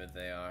brave as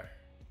they are.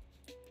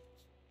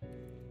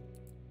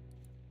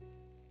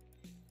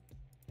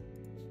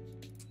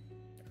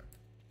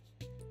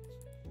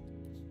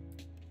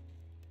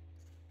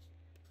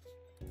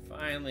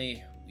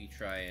 Finally, we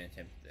try and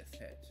attempt this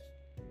hit.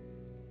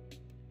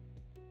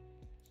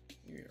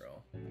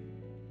 Reroll.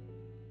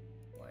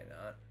 Why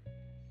not?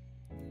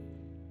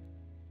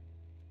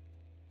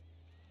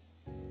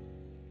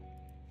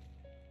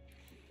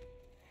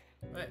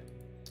 Right.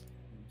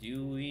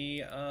 Do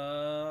we,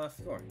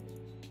 score?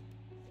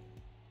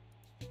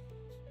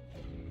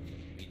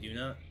 We do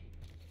not.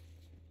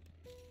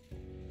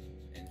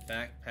 In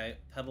fact,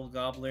 Pebble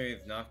Gobbler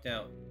is knocked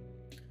out.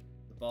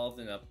 The ball's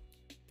in a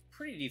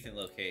pretty decent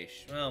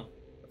location. Well,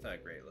 that's not a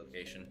great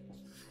location.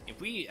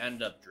 If we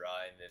end up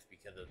drawing this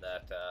because of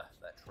that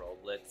that troll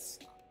blitz,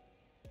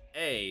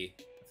 A,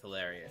 it's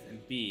hilarious,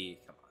 and B,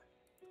 come on.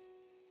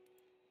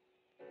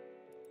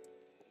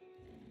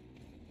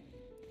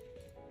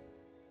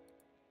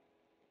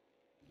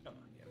 Come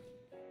on, Jim.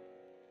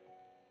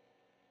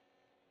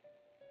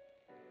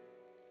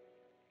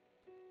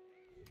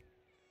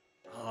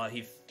 Oh,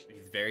 he's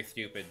very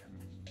stupid.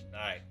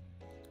 Alright.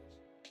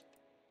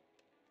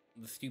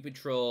 The stupid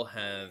troll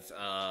has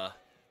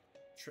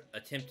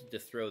attempted to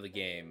throw the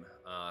game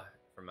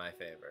for my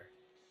favor.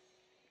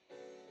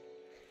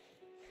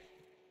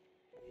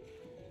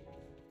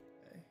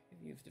 Okay,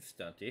 he used a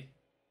stunty.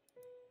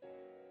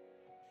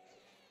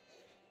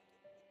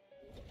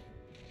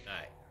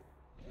 Alright,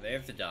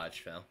 there's the dodge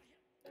fell.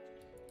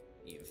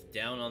 He's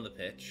down on the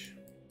pitch.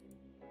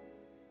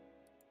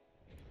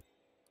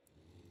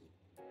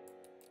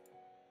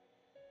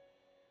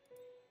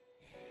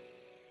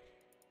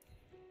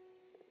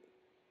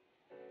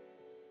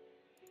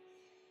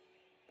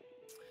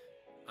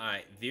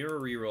 Alright,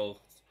 0 reroll.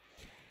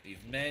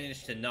 We've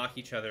managed to knock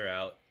each other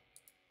out.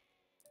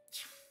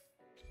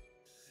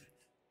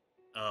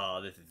 Oh,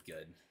 this is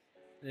good.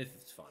 This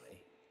is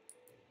funny.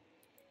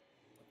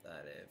 What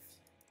that is.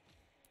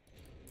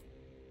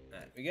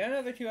 Alright, we got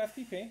another 2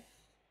 FTP.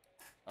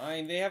 I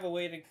mean, they have a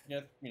way to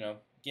just, you know,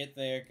 get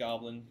their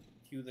goblin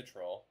to the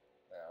troll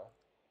now.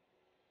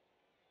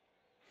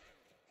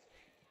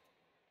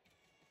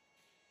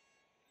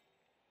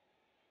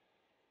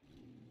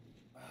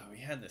 We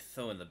had this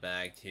so in the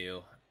bag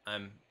too.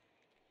 Alright,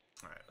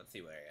 let's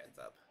see where he ends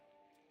up.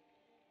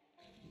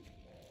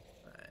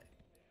 Alright.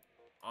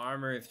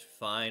 Armor is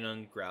fine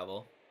on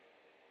gravel.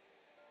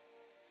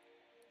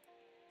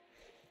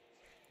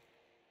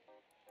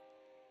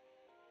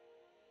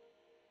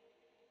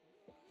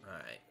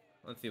 Alright,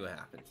 let's see what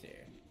happens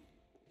here.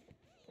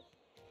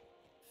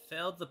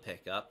 failed the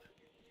pickup.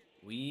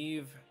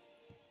 We've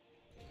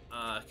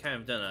kind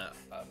of done a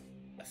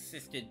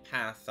assisted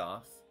pass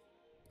off,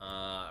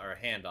 or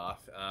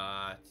handoff,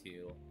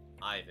 to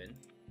Ivan.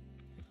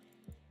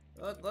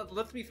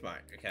 Let's be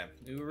smart, okay?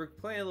 We were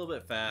playing a little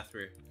bit fast.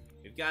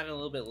 We've gotten a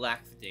little bit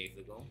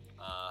lackadaisical,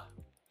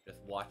 just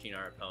watching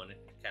our opponent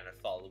kind of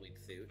following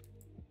suit.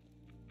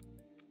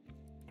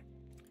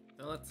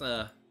 So let's,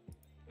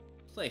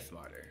 play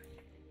smarter.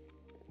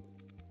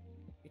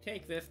 You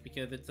take this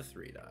because it's a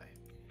 3 die.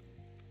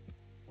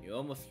 You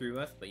almost threw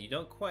us, but you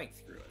don't quite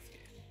screw us,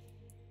 game.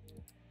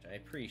 Which I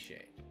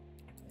appreciate.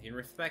 I can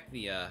respect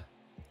the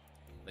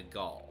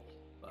gall,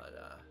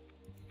 but,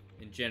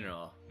 in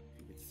general,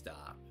 if you could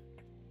stop,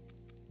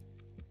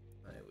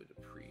 I would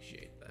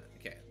appreciate that.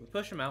 Okay, we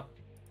push him out,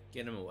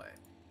 get him away.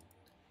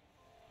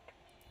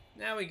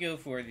 Now we go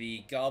for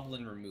the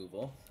goblin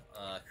removal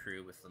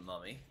crew with the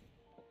mummy.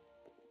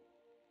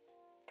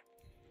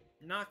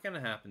 Not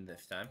gonna happen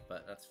this time,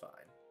 but that's fine.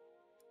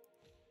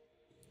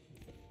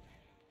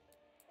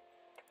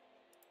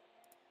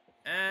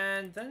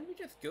 And then we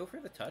just go for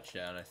the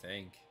touchdown, I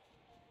think.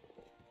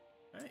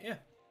 Alright, yeah.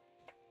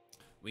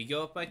 We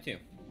go up by 2.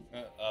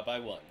 By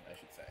 1, I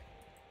should say.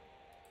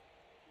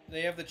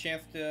 They have the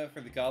chance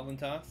for the goblin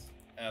toss,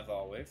 as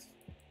always.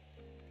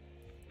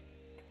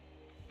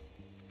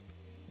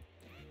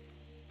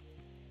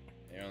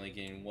 They're only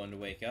getting 1 to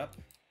wake up.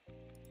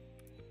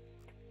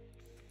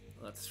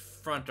 Let's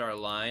front our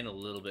line a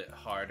little bit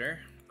harder.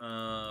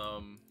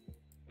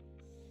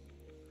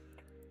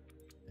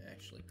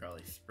 Actually,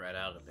 probably spread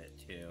out a bit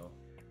too.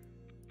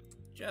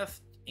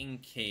 Just in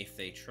case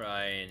they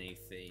try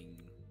anything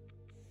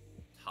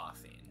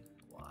tossing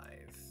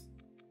wise.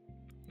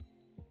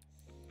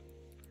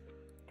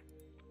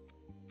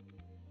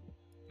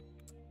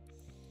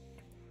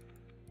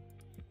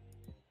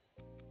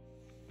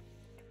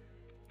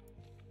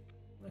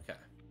 Okay.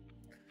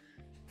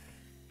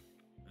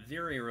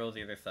 0 rolls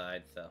the other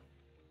side, so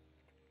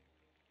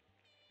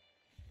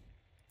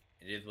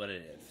it is what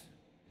it is.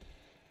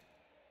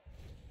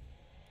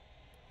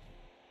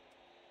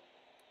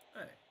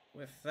 Alright,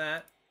 with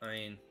that, I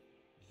mean,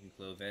 you can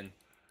close in.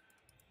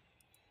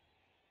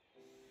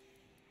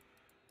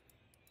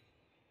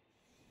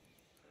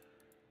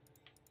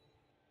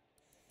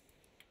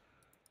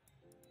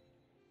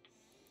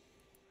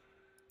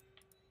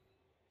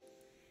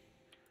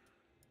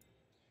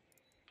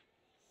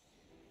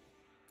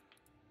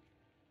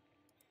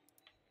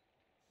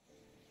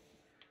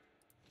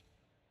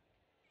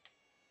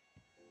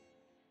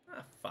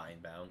 Fine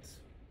bounce.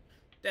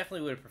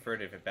 Definitely would have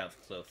preferred it if it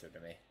bounced closer to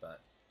me,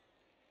 but...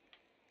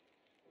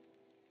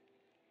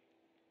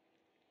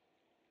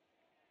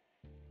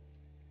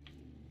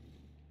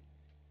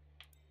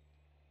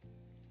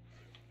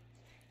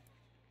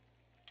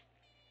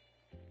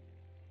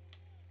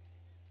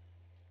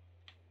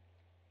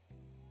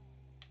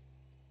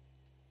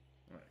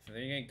 Alright, so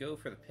they're gonna go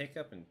for the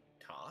pickup and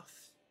toss?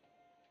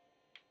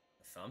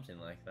 Something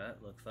like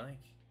that, looks like.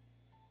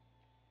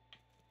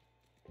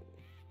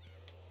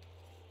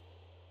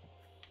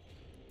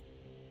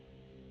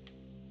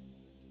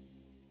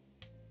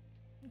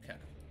 Okay.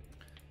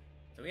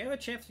 So we have a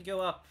chance to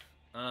go up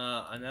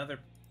another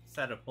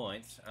set of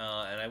points,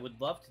 and I would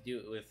love to do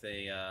it with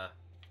a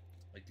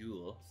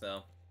ghoul,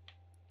 so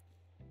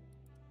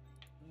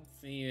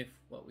let's see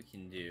what we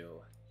can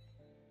do.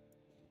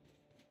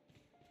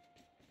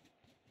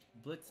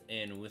 Blitz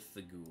in with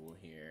the ghoul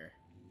here.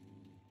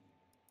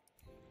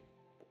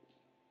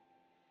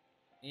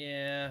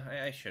 Yeah,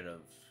 I should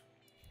have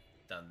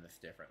done this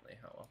differently.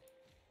 Oh well.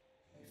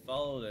 We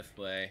follow this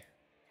way.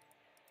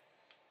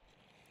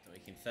 So we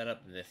can set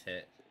up this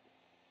hit.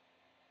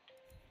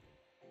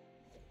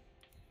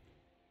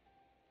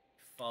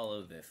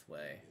 Follow this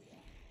way.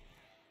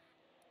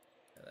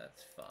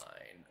 That's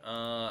fine.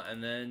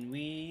 And then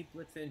we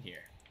blitz in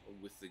here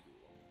with the ghoul.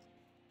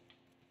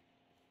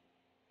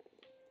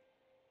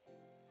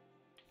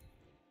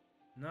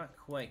 Not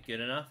quite good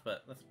enough,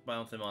 but let's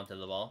bounce him onto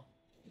the ball.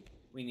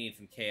 We need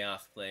some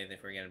chaos plays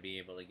if we're going to be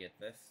able to get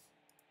this.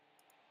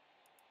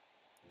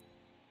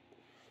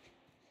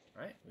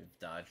 Alright, we've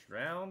dodged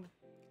around.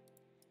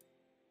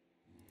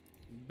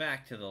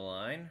 Back to the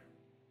line.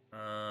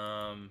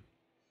 Yeah,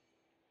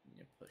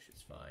 push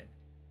is fine.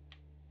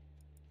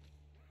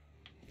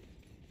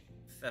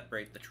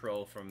 Separate the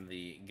troll from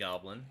the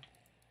goblin,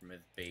 from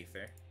his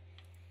baser.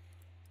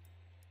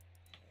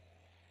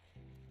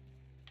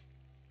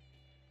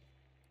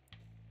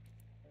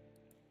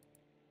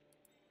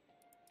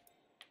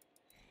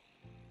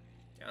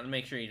 I want to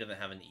make sure he doesn't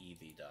have an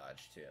easy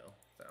dodge, too,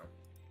 so.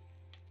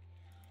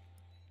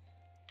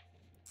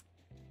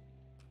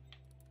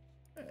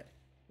 Alright,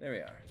 there we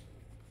are.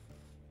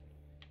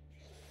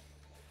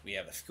 We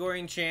have a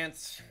scoring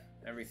chance,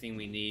 everything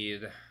we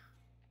need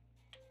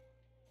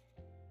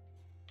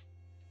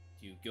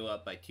to go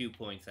up by 2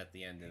 points at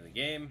the end of the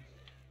game.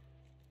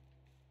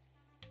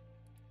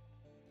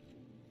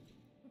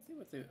 Let's see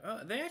what they...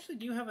 Oh, they actually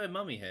do have a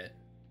mummy hit.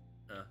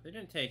 They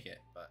didn't take it,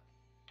 but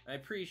I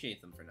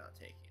appreciate them for not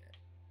taking it.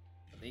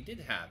 But they did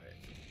have it.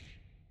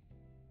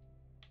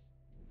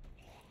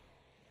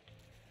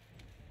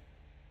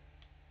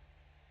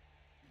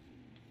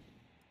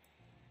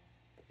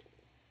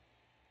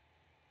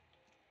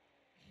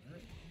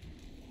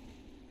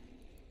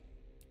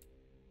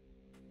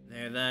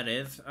 that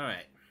is.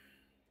 Alright.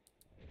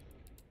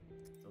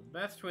 So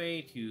best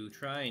way to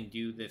try and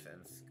do this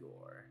and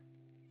score.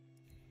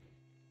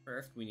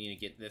 First, we need to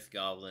get this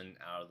goblin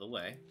out of the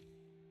way.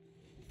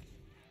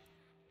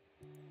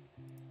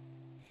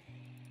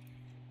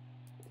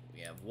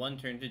 We have one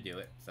turn to do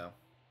it, so...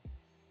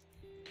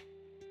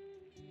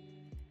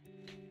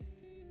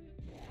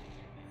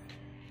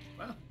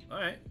 Wow,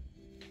 alright.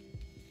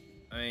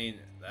 I mean,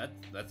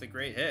 that's a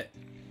great hit.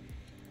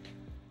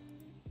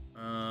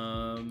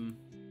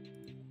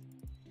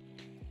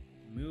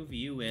 Move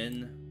you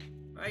in.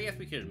 I guess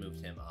we could have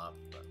moved him up,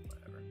 but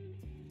whatever.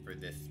 For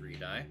this 3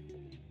 die.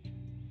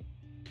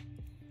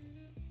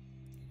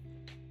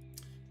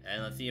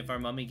 And let's see if our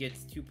mummy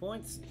gets 2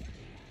 points.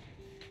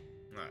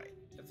 Alright,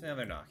 that's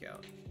another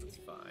knockout. That's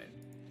fine.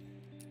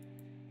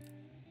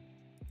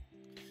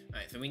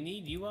 Alright, so we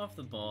need you off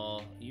the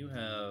ball. You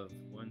have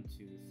 1,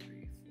 2,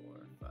 3,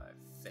 4, 5,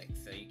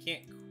 6. So you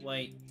can't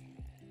quite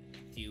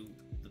do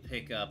the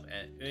pickup,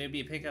 and it'd be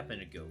a pickup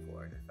and a go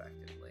for it,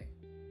 effectively.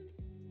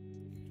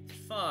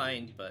 It's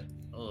fine, but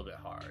a little bit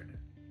hard.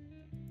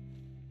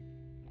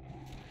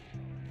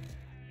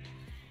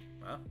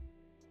 Well,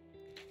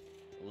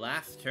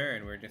 last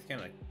turn, we're just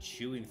kind of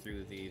chewing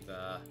through these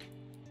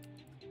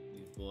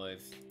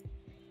boys.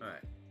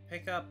 Alright,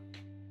 pick up,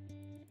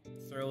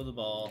 throw the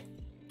ball,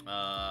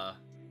 or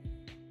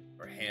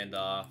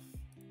handoff,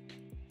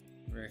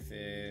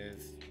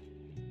 versus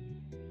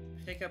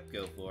pick up,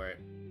 go for it.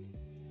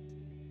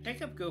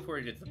 Pick up, go for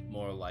it is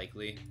more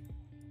likely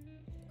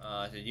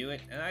to do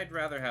it, and I'd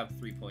rather have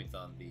 3 points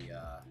on the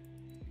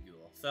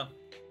duel. So,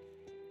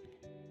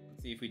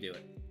 let's see if we do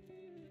it.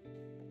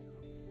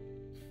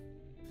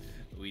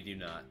 We do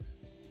not.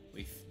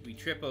 We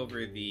trip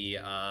over the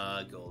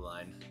goal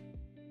line.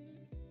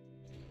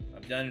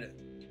 I've done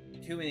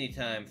it too many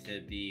times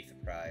to be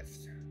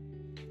surprised.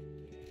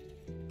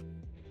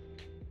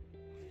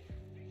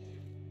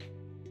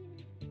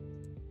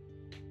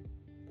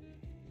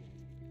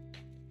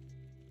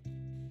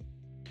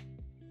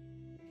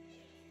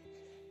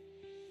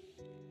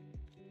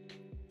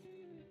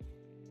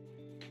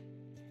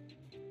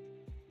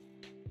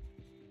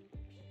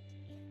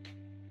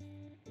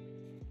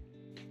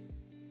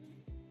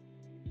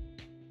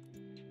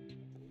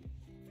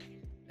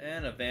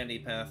 And a vanity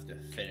pass to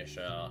finish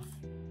off.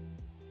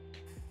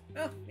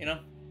 Well, you know,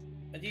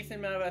 a decent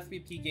amount of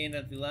SPP gained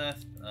at the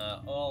last.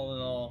 All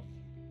in all,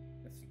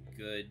 that's a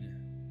good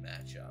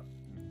matchup.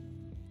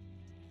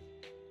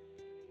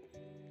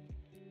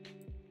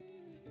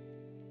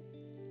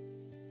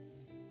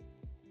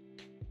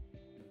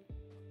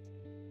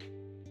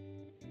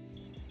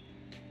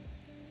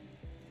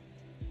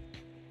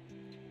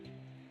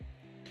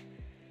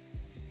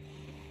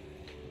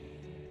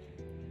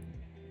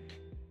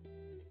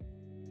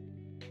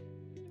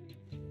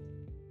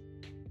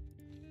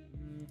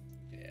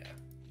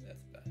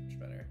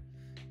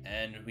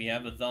 And we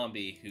have a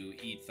zombie who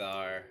eats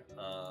our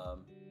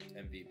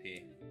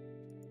MVP.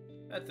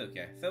 That's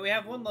okay. So we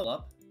have 1 level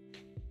up,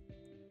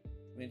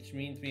 which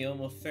means we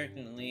almost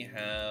certainly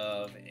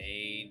have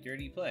a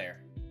dirty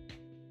player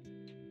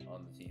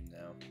on the team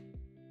now.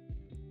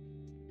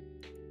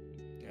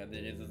 And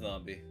it is a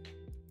zombie.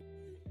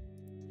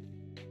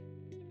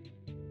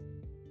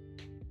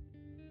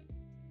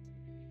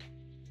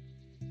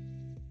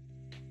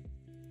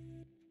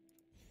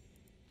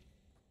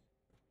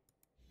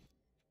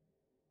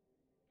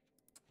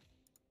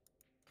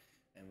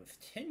 And with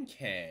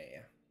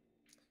 10k,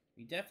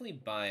 we definitely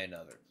buy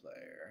another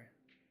player.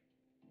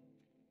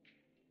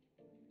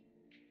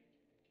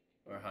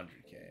 Or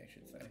 100k, I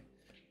should say.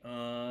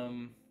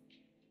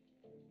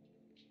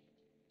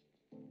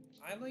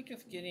 I like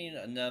just getting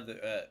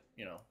another,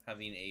 you know,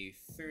 having a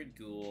third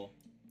ghoul.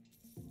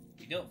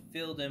 We don't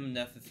fill them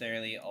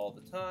necessarily all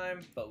the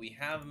time, but we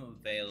have them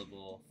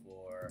available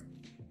for,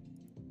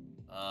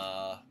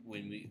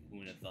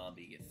 when a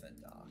zombie gets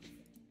sent off.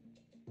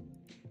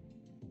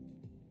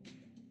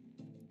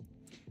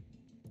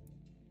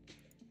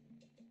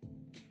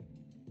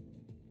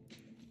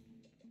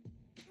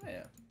 Oh,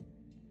 yeah.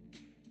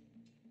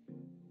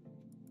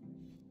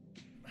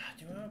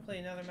 Do I want to play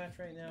another match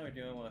right now, or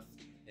do I want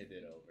to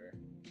pivot over?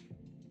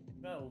 It's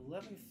about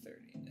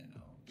 11:30 now.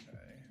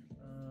 Okay.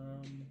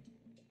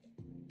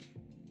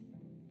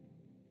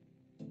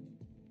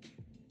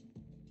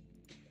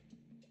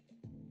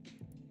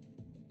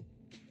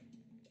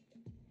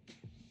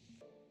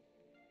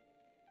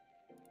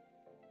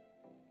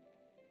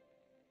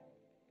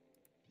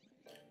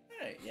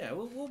 Alright, yeah,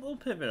 we'll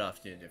pivot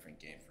off to a different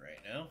game for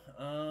right now.